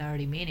more than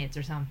 30 minutes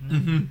or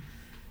something.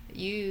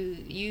 You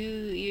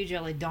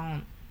usually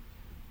don't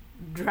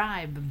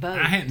drive a boat.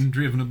 I hadn't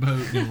driven a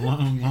boat in a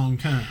long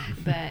time.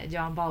 But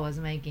John Paul was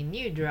making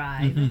you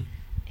drive.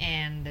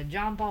 And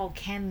John Paul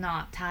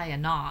cannot tie a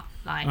knot.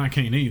 Like I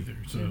can't either.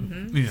 So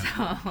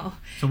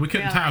so we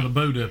couldn't tie the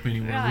boat up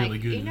anywhere really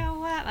good. You know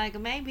what? Like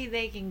maybe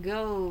they can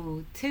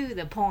go to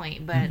the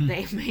point, but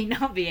they may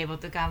not be able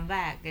to come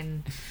back.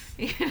 And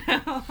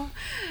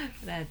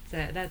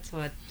that's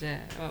what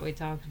we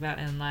talked about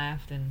and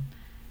laughed, and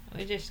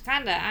we just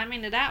kind of. I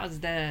mean, that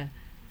was the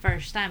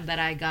first time that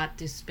I got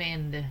to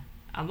spend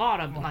a lot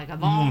of like a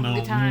long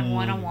time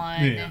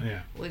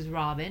one-on-one with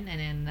Robin,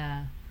 and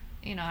then.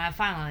 I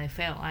finally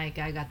felt like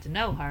I got to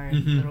know her a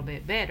little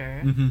bit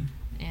better.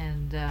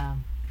 And,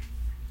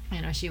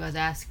 she was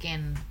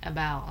asking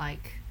about,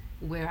 like,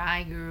 where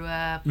I grew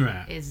up.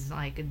 Is,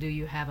 like, do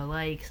you have a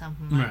lake?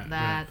 Something like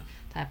that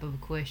type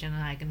of question.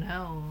 And, like,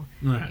 no.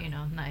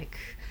 Like,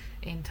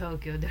 in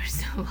Tokyo,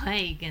 there's no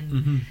lake.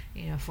 And,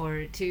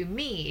 to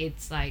me,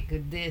 it's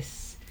like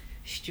this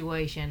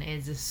situation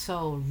is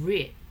so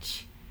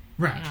rich.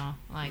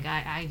 Like,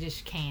 I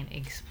just can't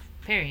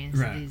experience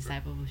these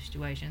type of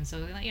situations.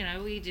 So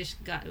we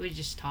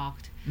just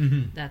talked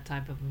that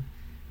type of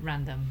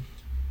random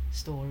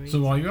story.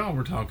 So while y'all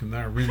were talking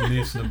there,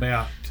 reminiscing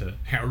about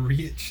how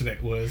rich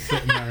that was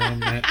sitting there on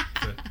that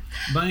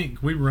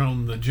bank, we were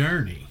on the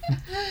journey.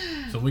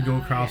 So we go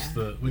across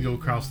the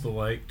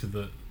lake to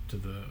the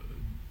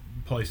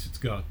place that's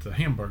got the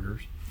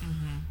hamburgers,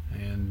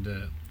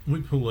 and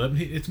we pull up.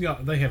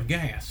 They have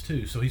gas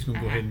too, so he's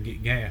gonna go ahead and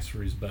get gas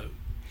for his boat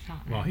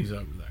while he's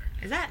over there.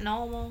 Is that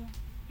normal?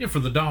 Yeah, for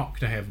the dock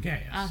to have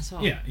gas.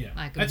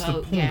 Like that's a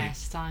boat the point.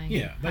 Gas tank.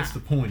 Yeah, that's the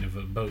point of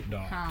a boat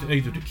dock.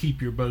 Either to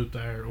keep your boat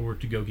there, or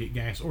to go get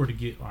gas, or to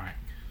get like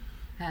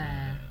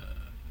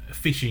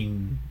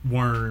fishing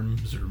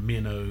worms or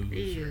minnows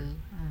or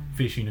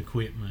fishing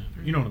equipment.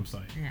 Or, you know what I'm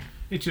saying? Yeah.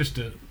 It's just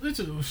a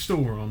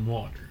store on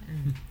water,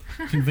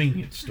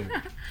 convenience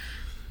store.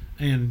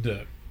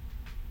 And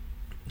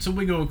so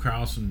we go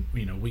across, and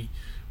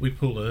we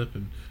pull up,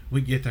 and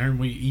we get there, and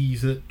we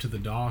ease up to the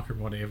dock or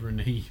whatever,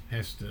 and he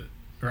has to.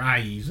 Or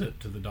I ease up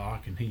to the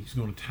dock, and he's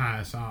going to tie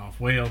us off.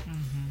 Well,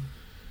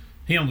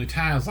 he only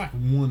ties like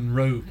one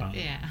rope on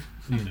it,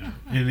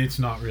 and it's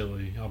not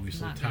really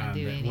obviously tied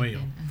that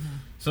well.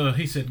 So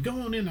he said, "Go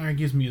on in there," and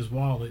gives me his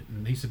wallet,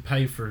 and he said,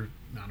 "Pay for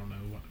I don't know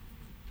what,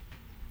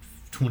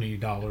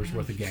 $20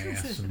 worth of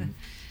gas and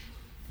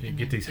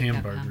get these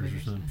hamburgers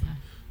or something."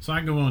 So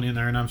I go on in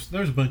there, and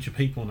there's a bunch of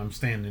people, and I'm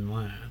standing in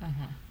line,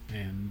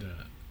 and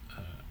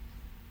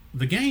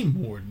the game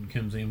warden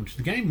comes in, which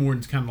the game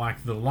warden's kind of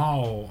like the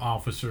law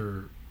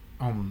officer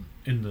in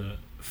the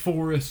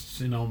forests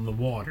and on the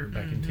water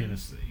back in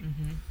Tennessee,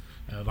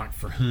 like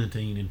for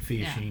hunting and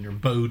fishing or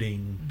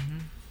boating.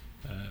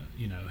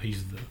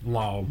 He's the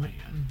lawman,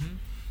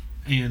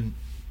 and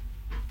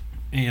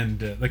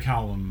they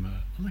call him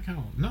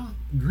not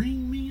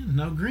green men.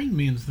 No, green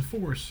men's the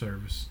Forest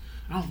Service.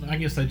 I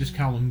guess they just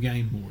call them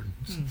game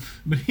wardens.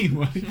 But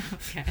anyway,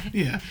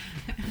 yeah.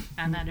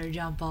 Another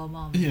John Paul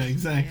moment. Yeah,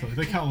 exactly.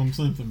 They call them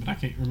something, but I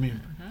can't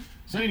remember.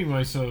 So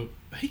anyway, so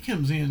he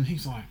comes in.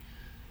 He's like,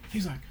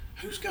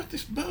 "Who's got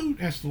this boat?"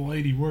 Asked the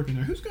lady working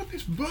there. "Who's got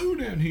this boat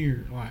out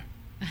here? Like,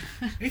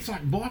 it's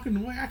like blocking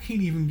the way. I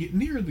can't even get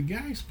near the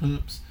gas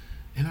pumps."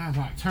 And I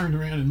like turned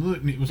around and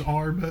looked, and it was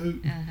our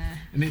boat,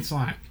 and it's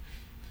like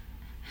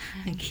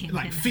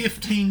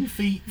 15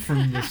 feet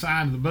from the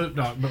side of the boat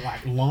dock, but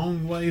like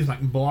long ways,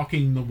 like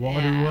blocking the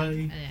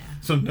waterway,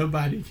 so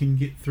nobody can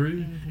get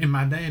through. And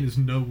my dad is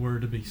nowhere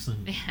to be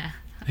seen.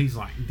 He's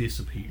like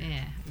disappeared.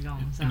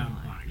 Gone and I'm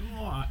like,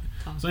 what?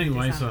 So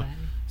anyway,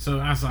 so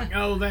I was like,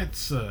 oh,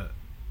 that's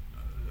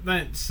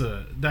Dad's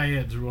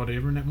or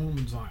whatever. And that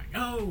woman's like,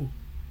 oh,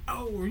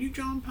 are you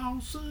John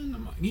Paul's son?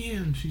 I'm like, yeah.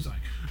 And she's like,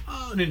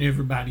 oh. And then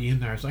everybody in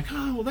there is like,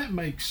 oh, well, that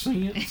makes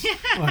sense.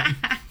 Like,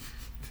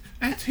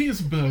 that's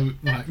his boat.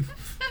 Like,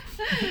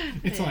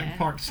 it's like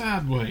parked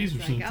sideways or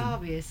like, something.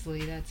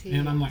 Obviously, that's his.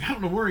 And I'm like, I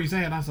don't know where he's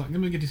at. I was like, let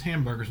me get his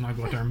hamburgers, and I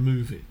go out there and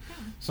move it.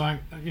 So I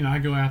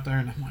go out there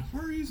and I'm like,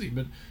 where is he?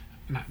 And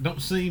I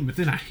don't see him, but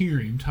then I hear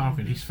him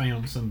talking. He's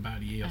found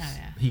somebody else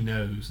he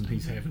knows, and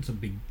he's having some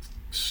big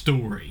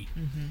story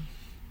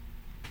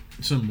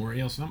somewhere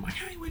else. And I'm like,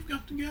 hey, we've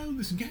got to go.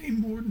 This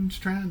game warden's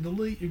trying to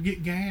leave or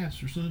get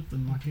gas or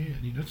something like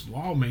that. You know, it's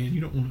law, man. You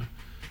don't want to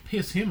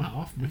piss him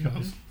off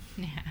because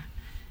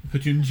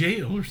put you in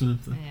jail or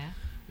something.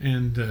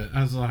 And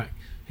I was like,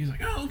 he's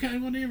like, oh, okay,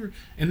 whatever.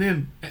 And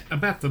then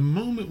about the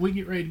moment we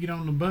get ready to get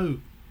on the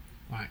boat,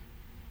 like,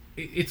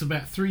 it's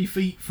about 3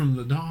 feet from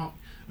the dock,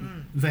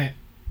 that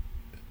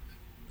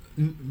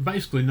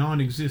basically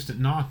non-existent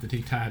knot that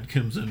he tied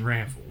comes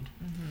unraveled.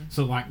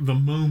 So like the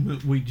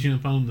moment we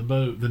jump on the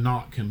boat, the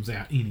knot comes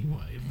out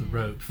anyway of the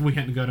rope. If we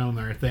hadn't got on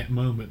there at that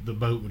moment, the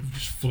boat would have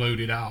just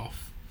floated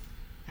off.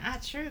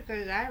 That's true,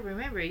 because I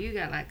remember you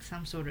got like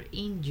some sort of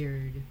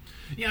injured.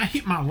 Yeah, I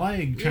hit my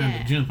leg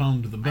trying to jump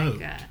onto the boat.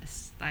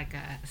 Like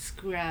a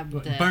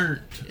scrubbed...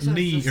 burnt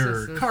knee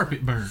or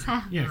carpet burn.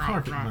 Yeah,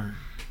 carpet burn.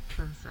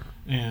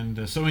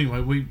 And so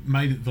anyway, we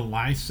made it the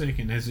last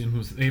second, as in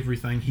with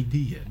everything he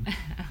did.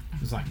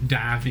 It was like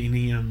diving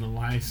in the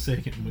last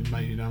second, and we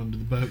made it onto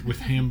the boat with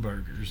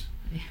hamburgers.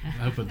 I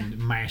hope I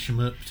didn't mash them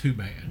up too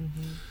bad.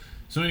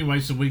 So anyway,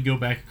 so we go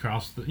back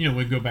across the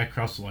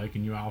lake,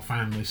 and you all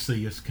finally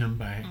see us come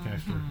back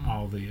after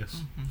all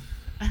this.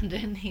 And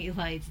then he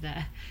lays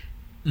the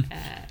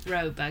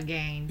rope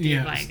again.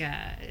 Like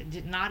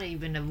not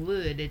even a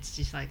wood. It's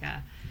just like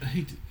a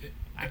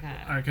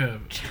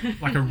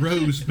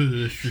rose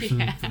bush or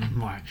something.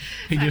 Like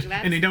he just,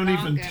 and he don't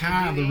even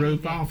tie the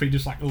rope off. He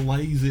just like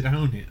lays it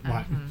on it.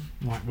 Like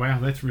wow,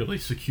 that's really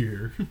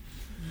secure.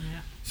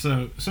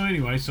 So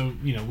anyway,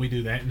 we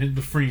do that, and then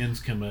the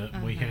friends come up,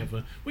 and we have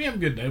a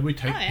good day. We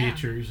take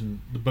pictures, and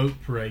the boat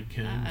parade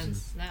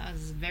comes. That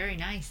was a very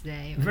nice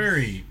day.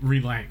 Very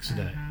relaxed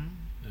day.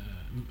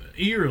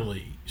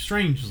 Eerily,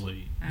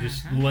 strangely,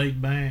 just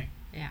laid back.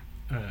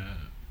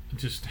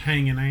 Just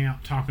hanging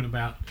out, talking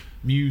about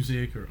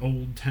music or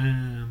old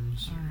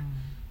times,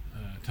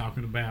 or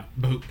talking about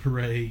boat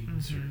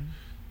parades. Or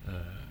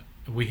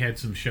we had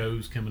some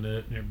shows coming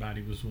up, and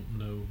everybody was wanting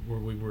to know where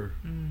we were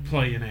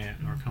playing at,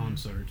 and our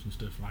concerts and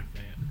stuff like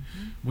that.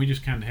 We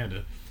just kind of had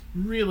a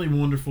really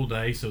wonderful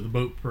day. So the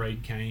boat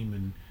parade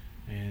came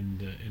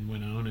and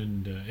went on,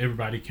 and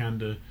everybody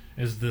kind of,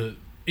 as the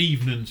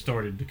evening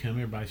started to come,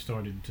 everybody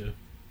started to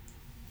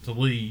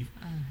leave,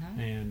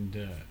 and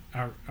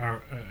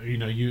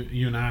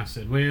you and I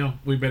said, well,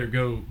 we better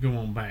go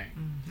on back,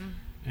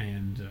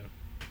 and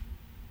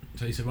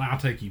so he said, well, I'll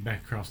take you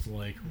back across the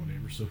lake or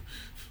whatever. So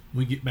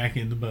we get back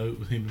in the boat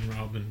with him and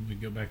Robin. We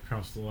go back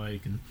across the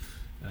lake, and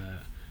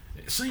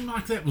it seemed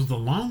like that was the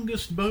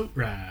longest boat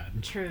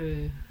ride.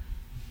 True.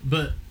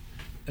 But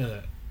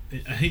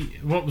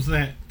what was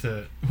that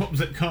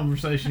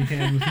conversation he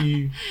had with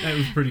you? That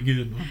was pretty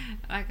good.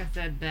 Like I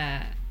said,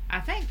 I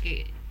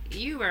think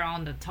you were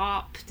on the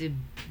top to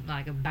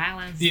like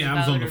balance the boat. I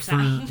was on the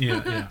front.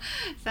 Yeah.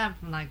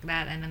 Something like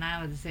that. And then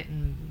I was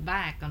sitting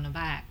back on the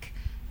back,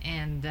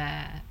 and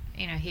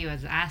he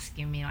was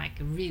asking me like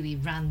really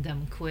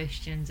random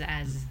questions,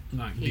 as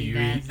like, he do you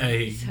does. eat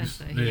eggs?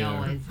 So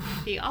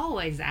he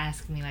always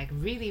asked me like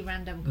really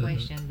random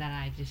questions that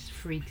I just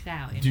freaked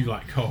out. Do you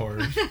like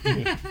cars?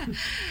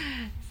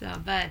 So,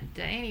 but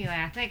anyway,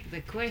 I think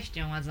the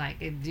question was like,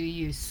 do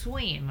you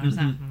swim or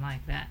something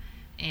like that?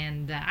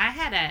 And I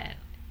had a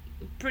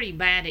pretty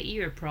bad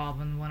ear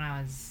problem when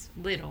I was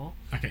little.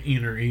 Like an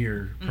inner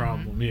ear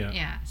problem,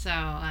 Yeah, so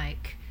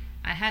like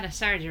I had a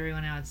surgery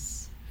when I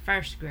was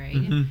first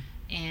grade,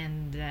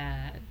 and the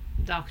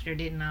doctor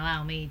didn't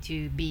allow me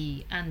to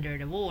be under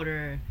the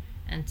water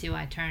until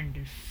I turned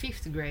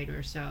 5th grade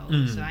or so.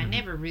 So I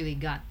never really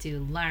got to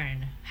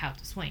learn how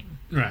to swim.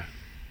 Right.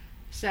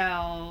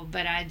 So,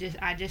 but I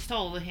just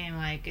told him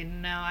like,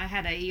 no, I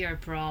had an ear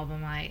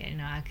problem.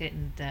 I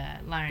couldn't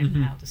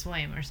learn how to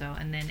swim or so.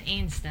 And then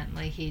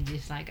instantly he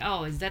just like,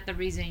 oh, is that the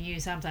reason you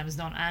sometimes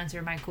don't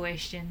answer my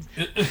questions?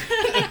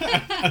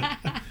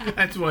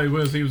 That's what he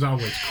was. He was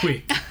always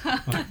quick,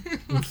 like,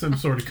 with some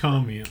sort of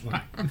comment,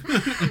 like.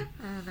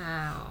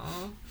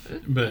 No.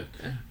 But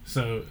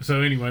so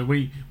anyway,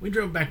 we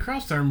drove back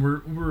across there, and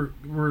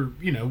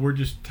we're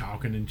just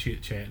talking and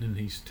chit chatting, and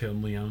he's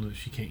telling Leona that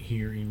she can't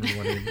hear him or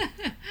whatever,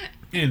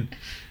 and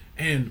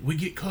And we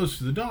get close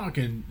to the dock,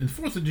 and the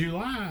 4th of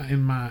July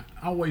in my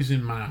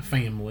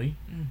family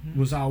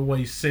was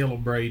always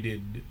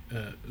celebrated,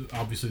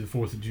 obviously the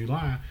 4th of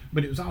July,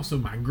 but it was also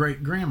my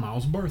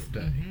great-grandma's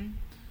birthday.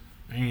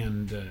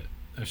 And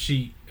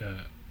she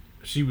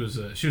was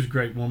a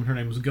great woman. Her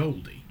name was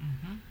Goldie.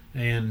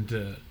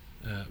 And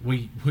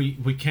we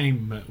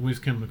was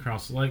coming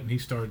across the lake, and he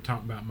started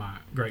talking about my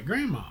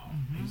great-grandma.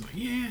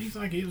 He's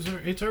like, yeah,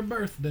 it's her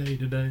birthday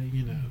today,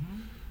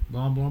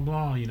 blah, blah,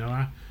 blah,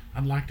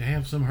 I'd like to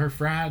have some of her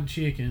fried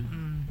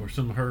chicken or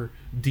some of her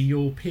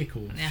dill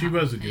pickles. Yeah. She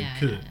was a good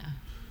cook.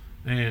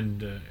 Yeah.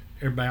 And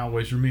everybody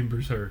always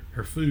remembers her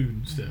food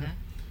and stuff.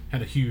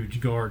 Had a huge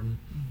garden.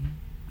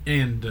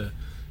 And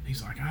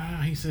he's like,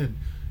 he said,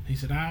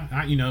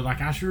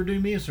 I sure do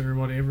miss her or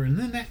whatever. And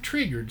then that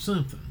triggered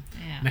something.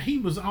 Yeah. Now, he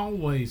was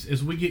always,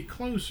 as we get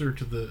closer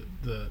to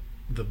the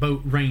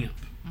boat ramp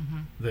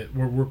that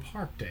where we're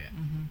parked at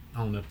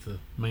on up the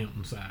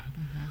mountainside,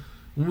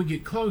 when we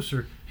get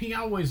closer, he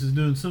always is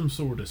doing some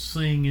sort of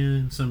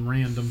singing, some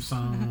random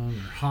song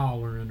or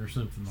hollering or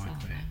something like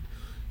that.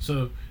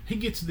 So he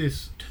gets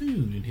this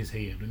tune in his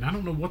head, and I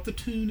don't know what the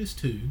tune is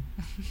to.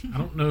 I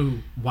don't know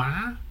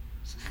why,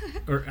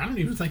 or I don't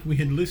even think we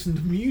had listened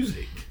to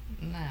music.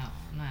 No.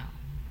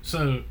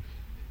 So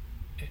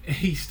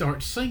he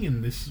starts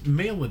singing this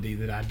melody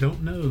that I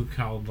don't know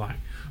called, like,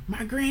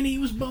 my granny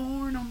was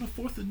born on the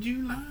 4th of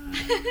July.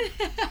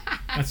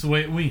 That's the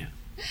way it went.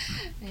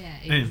 Yeah,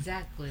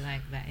 exactly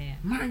like that, yeah.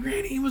 My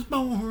granny was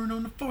born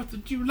on the 4th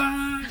of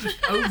July.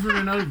 Just over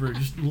and over,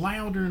 just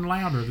louder and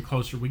louder the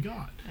closer we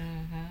got.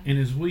 And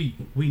as we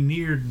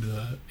neared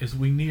the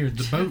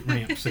boat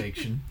ramp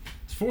section,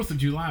 it's 4th of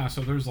July,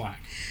 so there's like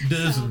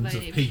dozens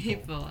of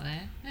people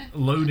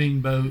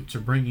loading boats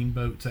or bringing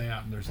boats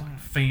out, and there's like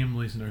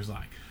families, and there's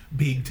like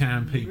big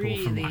time people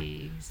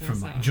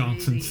from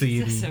Johnson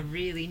City. It's a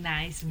really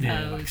nice boat.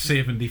 Yeah, like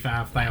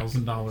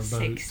 $75,000 boats.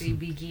 Sexy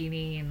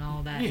bikini and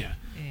all that. Yeah.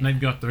 And they've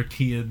got their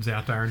kids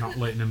out there, not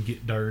letting them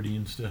get dirty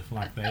and stuff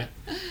like that.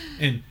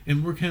 And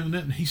we're coming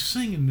up, and he's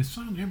singing this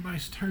song. Everybody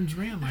turns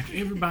around, like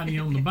everybody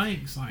on the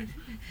bank's like,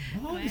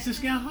 what is this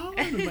guy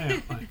hollering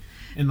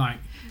about?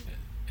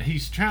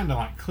 He's trying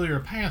to clear a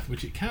path,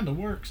 which it kind of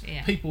works.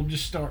 Yeah. People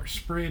just start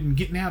spreading,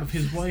 getting out of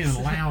his way and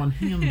allowing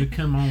him to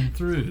come on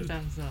through.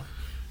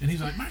 And he's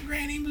like, my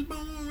granny was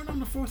born on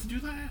the 4th of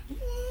July.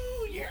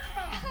 Woo,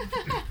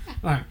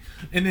 yeah.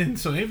 And then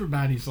so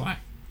everybody's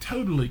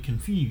totally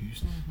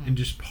confused and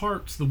just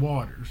parts the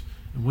waters.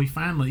 And we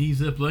finally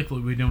ease up.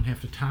 Luckily, we don't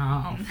have to tie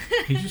off.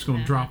 He's just going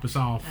to drop us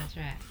off. That's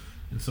right.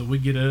 And so we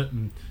get up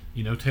and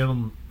tell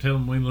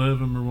them we love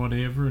them or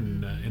whatever,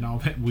 and all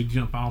that. We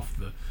jump off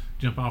the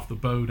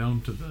boat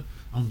onto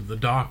the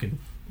dock,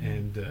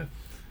 and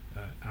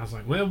I was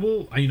like, well,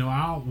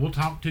 we'll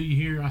talk to you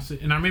here. I said,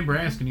 and I remember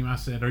asking him. I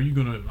said, are you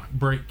going to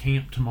break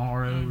camp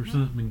tomorrow or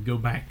something and go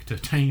back to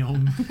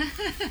town?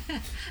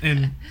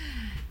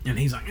 And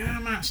he's like, I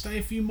might stay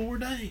a few more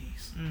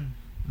days. And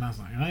I was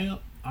like,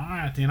 well, all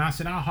right then. I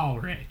said, I'll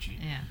holler at you.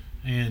 Yeah.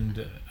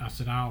 And I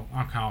said, I'll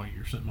call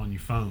you or something on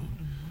your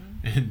phone.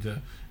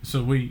 And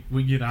so we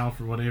get off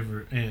or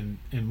whatever, and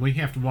we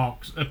have to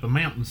walk up a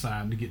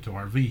mountainside to get to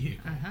our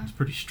vehicle. It's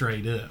pretty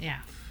straight up. Yeah.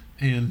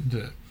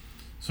 And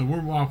so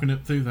we're walking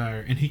up through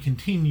there, and he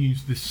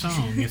continues this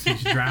song as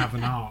he's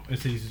driving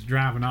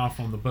off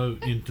on the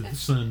boat into the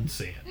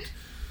sunset.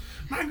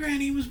 My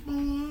granny was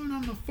born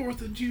on the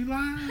 4th of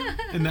July.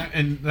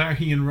 And there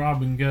he and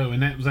Robin go,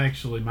 and that was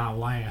actually my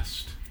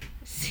last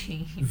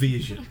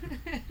vision.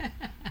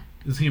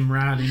 Is him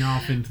riding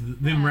off into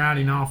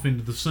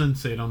the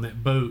sunset on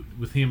that boat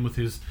with him with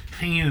his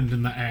hand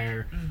in the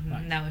air.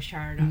 No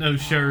shirt on. No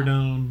shirt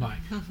on. My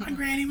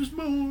granny was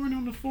born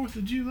on the 4th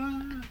of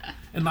July.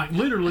 And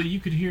literally you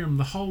could hear him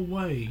the whole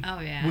way. Oh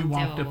yeah. We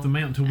walked up the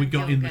mountain until we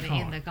got in the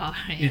car.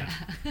 Yeah.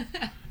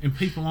 And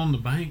people on the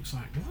banks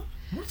what?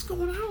 What's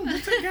going on?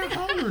 What's that guy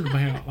hollering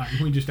about?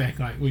 We just act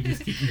like we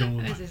just keep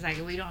going. It's just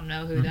we don't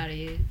know who that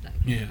is.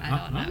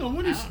 I don't know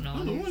what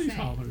he's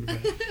hollering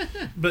about.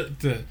 But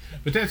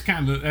that's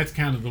kind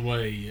of the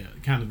way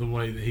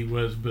that he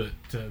was. But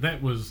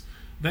that was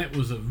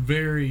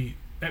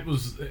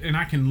and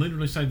I can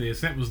literally say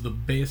this. That was the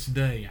best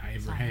day I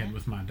ever had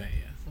with my dad.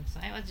 So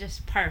it was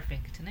just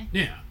perfect, isn't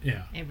it?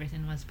 Yeah.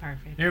 Everything was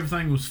perfect.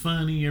 Everything was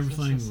funny.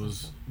 Everything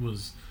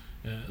was.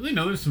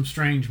 There's some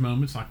strange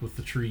moments with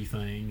the tree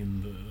thing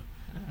and the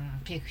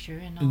picture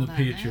and all that.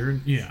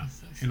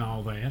 And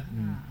all that,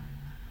 and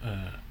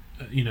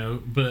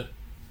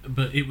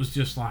but it was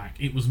just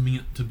it was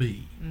meant to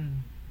be,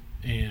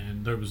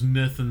 and there was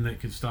nothing that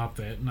could stop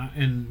that.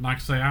 And like I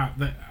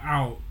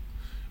say,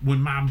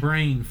 when my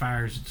brain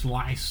fires its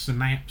last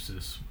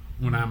synapses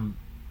when I'm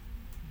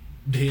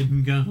dead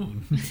and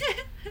gone,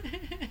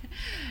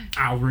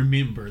 I'll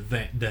remember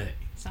that day.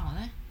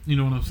 You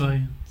know what I'm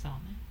saying?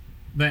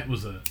 That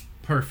was a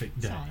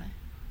perfect day,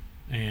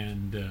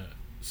 and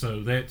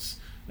so that's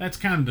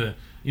kind of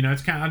I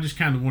just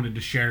kind of wanted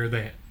to share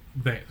that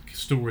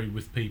story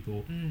with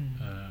people, and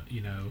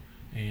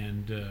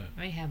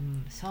we have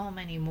so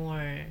many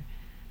more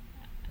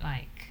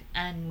like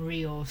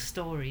unreal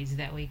stories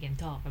that we can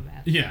talk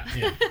about. Yeah.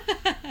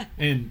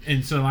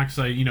 and so, like I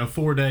say, you know,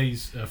 4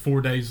 days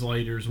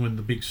later is when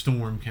the big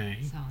storm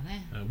came. So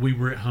that. We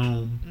were at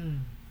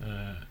home.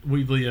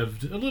 We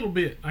lived a little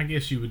bit, I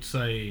guess you would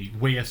say,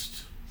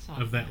 west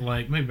of that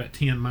lake, maybe about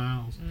 10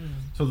 miles.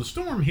 So the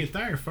storm hit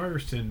there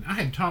first, and I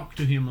had talked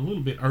to him a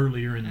little bit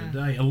earlier in the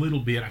day. A little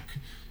bit.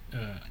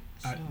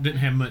 I didn't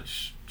have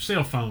much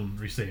cell phone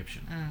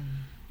reception.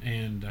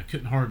 And I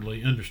couldn't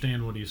hardly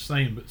understand what he was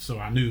saying, but so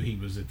I knew he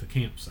was at the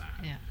campsite.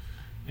 Yeah.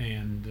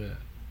 And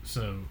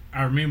so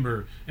I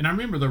remember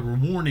there were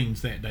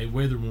warnings that day,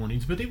 weather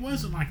warnings, but it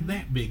wasn't like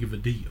that big of a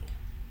deal.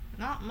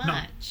 Not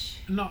much.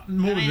 Not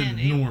more than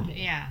normal.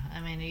 Yeah,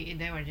 I mean,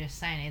 they were just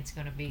saying it's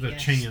going to be the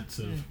chance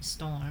of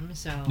storm,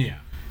 so yeah,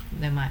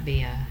 there might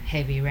be a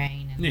heavy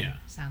rain and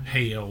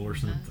hail or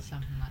something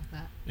like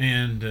that.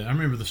 And I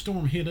remember the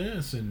storm hit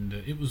us, and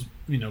it was,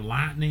 you know,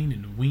 lightning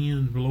and the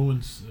wind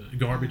blowing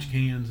garbage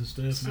cans and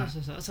stuff.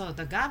 So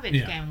the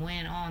garbage can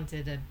went on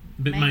to the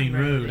main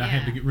road. Yeah. I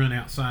had to run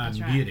outside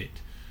That's and get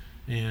it.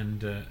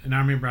 And I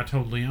remember I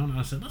told Leon,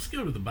 I said, let's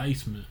go to the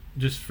basement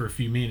just for a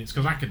few minutes,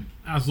 because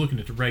I was looking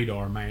at the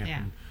radar map,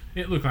 and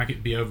it looked like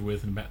it'd be over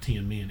with in about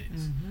 10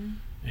 minutes.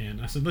 And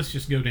I said, let's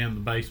just go down to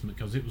the basement,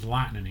 because it was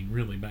lightning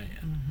really bad.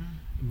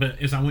 But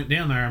as I went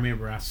down there, I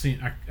remember I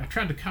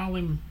tried to call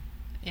him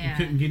and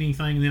couldn't get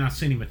anything, and then I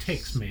sent him a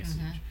text message.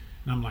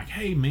 And I'm like,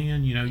 hey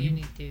man, you know,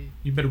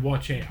 you better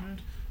watch out.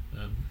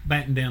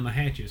 Batten down the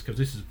hatches, because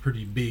this is a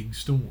pretty big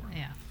storm.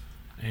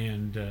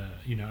 And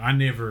you know, I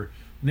never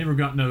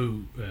got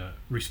no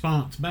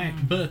response back,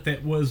 but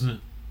that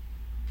wasn't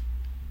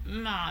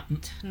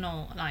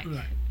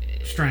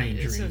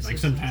strange or anything.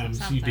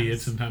 Sometimes you did,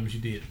 sometimes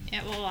you didn't.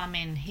 Yeah, well, I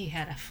mean, he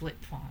had a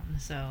flip phone,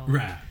 so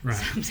right.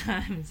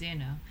 sometimes, you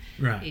know,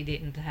 he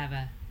didn't have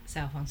a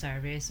cell phone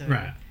service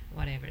or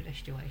whatever the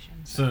situation.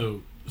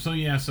 So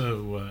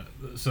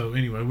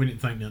anyway, we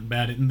didn't think nothing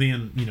about it, and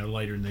then, you know,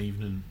 later in the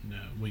evening,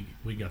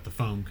 we got the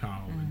phone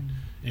call,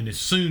 and as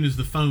soon as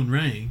the phone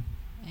rang,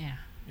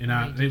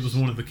 and it was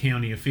one of the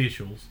county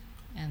officials,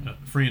 a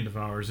friend of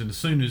ours, and as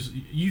soon as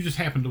you just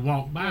happened to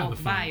walk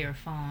by your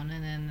phone,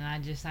 and then I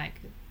just like,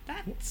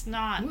 that's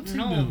not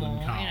normal,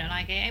 you know,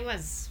 like it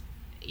was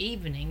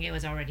evening, it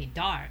was already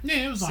dark.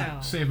 Yeah, it was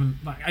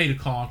like 8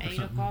 o'clock or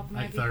something,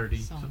 8:30,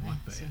 something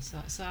like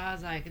that. So I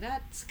was like,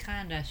 that's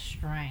kind of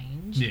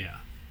strange. Yeah.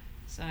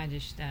 So I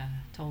just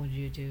told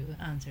you to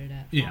answer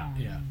that phone.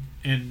 Yeah.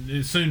 And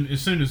as soon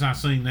as I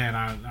seen that,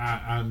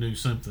 I knew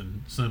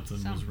something was wrong.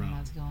 Something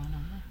was going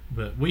on.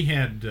 But we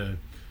had,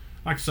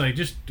 like I say,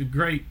 just a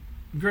great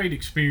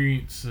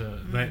experience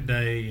that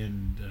day,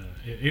 and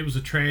it was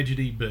a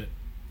tragedy, but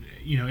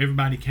you know,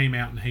 everybody came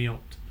out and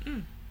helped.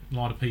 A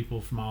lot of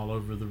people from all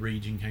over the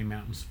region came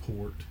out in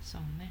support.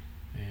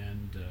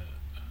 And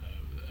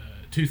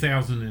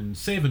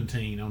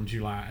 2017, on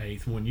July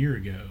 8th, 1 year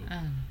ago,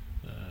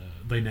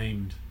 they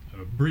named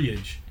a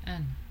bridge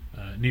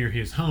near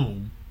his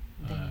home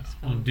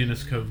on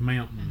Dennis Cove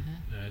Mountain.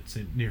 It's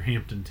near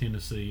Hampton,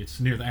 Tennessee. It's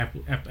near the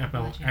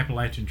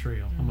Appalachian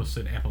Trail. Almost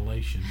said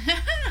Appalachian.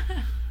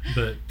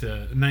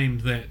 But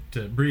named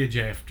that bridge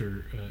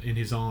after in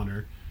his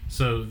honor.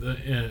 So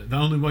the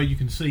only way you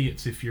can see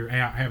it's if you're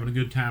out having a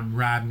good time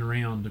riding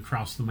around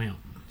across the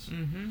mountains.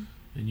 And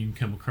you can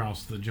come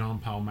across the John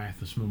Paul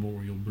Mathis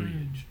Memorial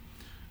Bridge.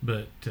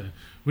 But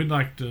we'd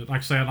like to, like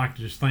I say, I'd like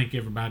to just thank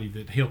everybody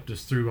that helped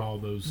us through all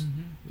those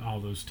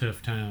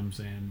tough times,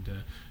 and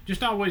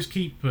just always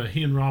keep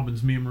Hen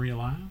Robbins' memory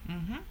alive.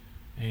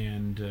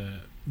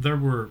 And there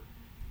were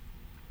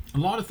a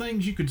lot of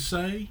things you could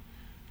say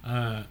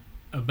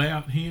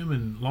about him,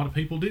 and a lot of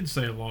people did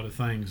say a lot of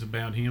things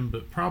about him,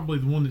 but probably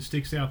the one that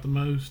sticks out the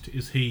most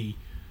is he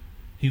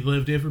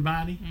loved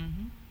everybody,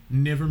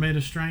 never met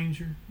a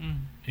stranger,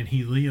 and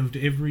he lived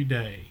every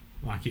day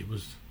like it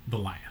was the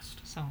last.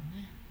 So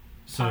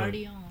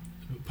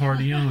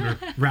party on, or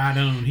right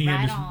on. He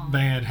had this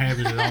bad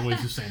habit of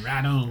always just saying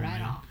right on,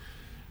 right on.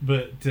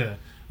 But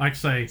like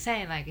say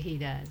it like he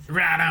does.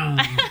 Right on.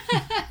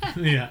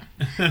 Yeah.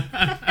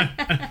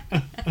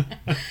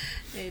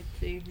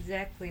 It's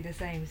exactly the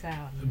same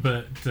sound.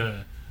 But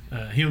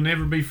he'll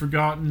never be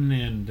forgotten,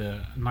 and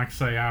like I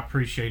say, I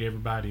appreciate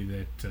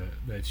everybody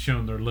that's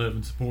shown their love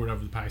and support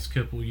over the past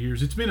couple of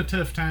years. It's been a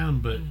tough time,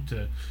 but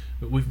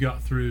we've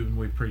got through, and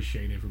we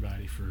appreciate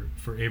everybody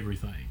for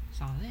everything.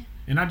 Solid.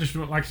 And I just,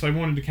 like I say,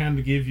 wanted to kind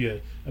of give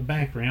you a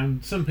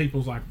background. Some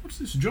people's like, what's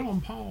this, John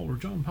Paul or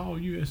John Paul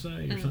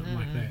USA or something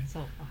like that.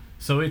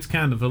 So it's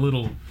kind of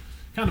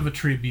a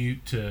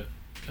tribute to,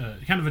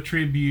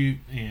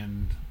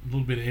 and a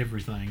little bit of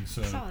everything.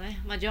 So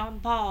my John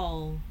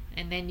Paul,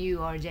 and then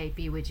you are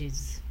JP, which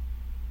is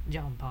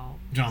John Paul.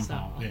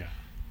 Paul, yeah.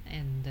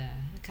 And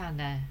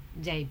kind of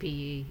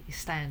JP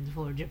stands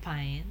for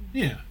Japan.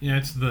 Yeah,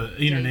 it's the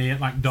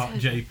internet, like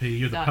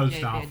 .jp, or the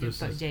post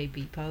office.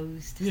 JP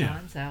Post. Yeah.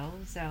 So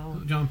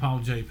John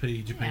Paul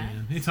JP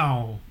Japan. Yeah. It's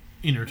all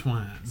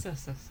intertwined. So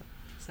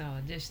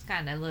just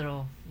kind of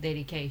little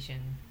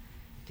dedication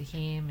to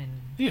him, and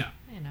you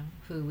know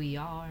who we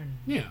are, and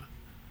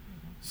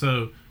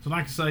So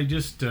like I say,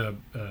 just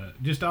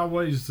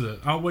always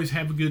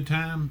have a good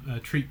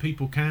time. Treat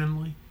people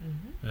kindly.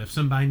 Mm-hmm. If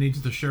somebody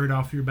needs the shirt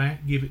off your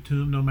back, give it to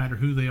them, no matter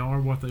who they are,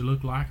 what they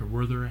look like, or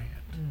where they're at.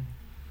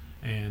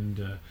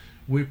 And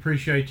we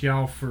appreciate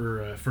y'all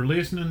for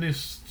listening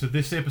to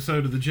this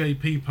episode of the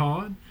JP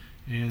Pod.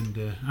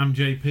 And I'm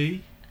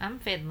JP. I'm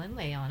Fiddling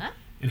Leona.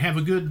 And have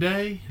a good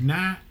day,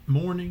 night,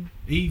 morning,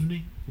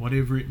 evening,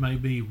 whatever it may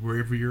be,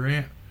 wherever you're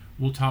at.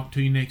 We'll talk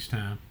to you next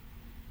time.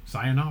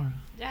 Sayonara.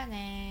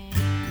 Johnny.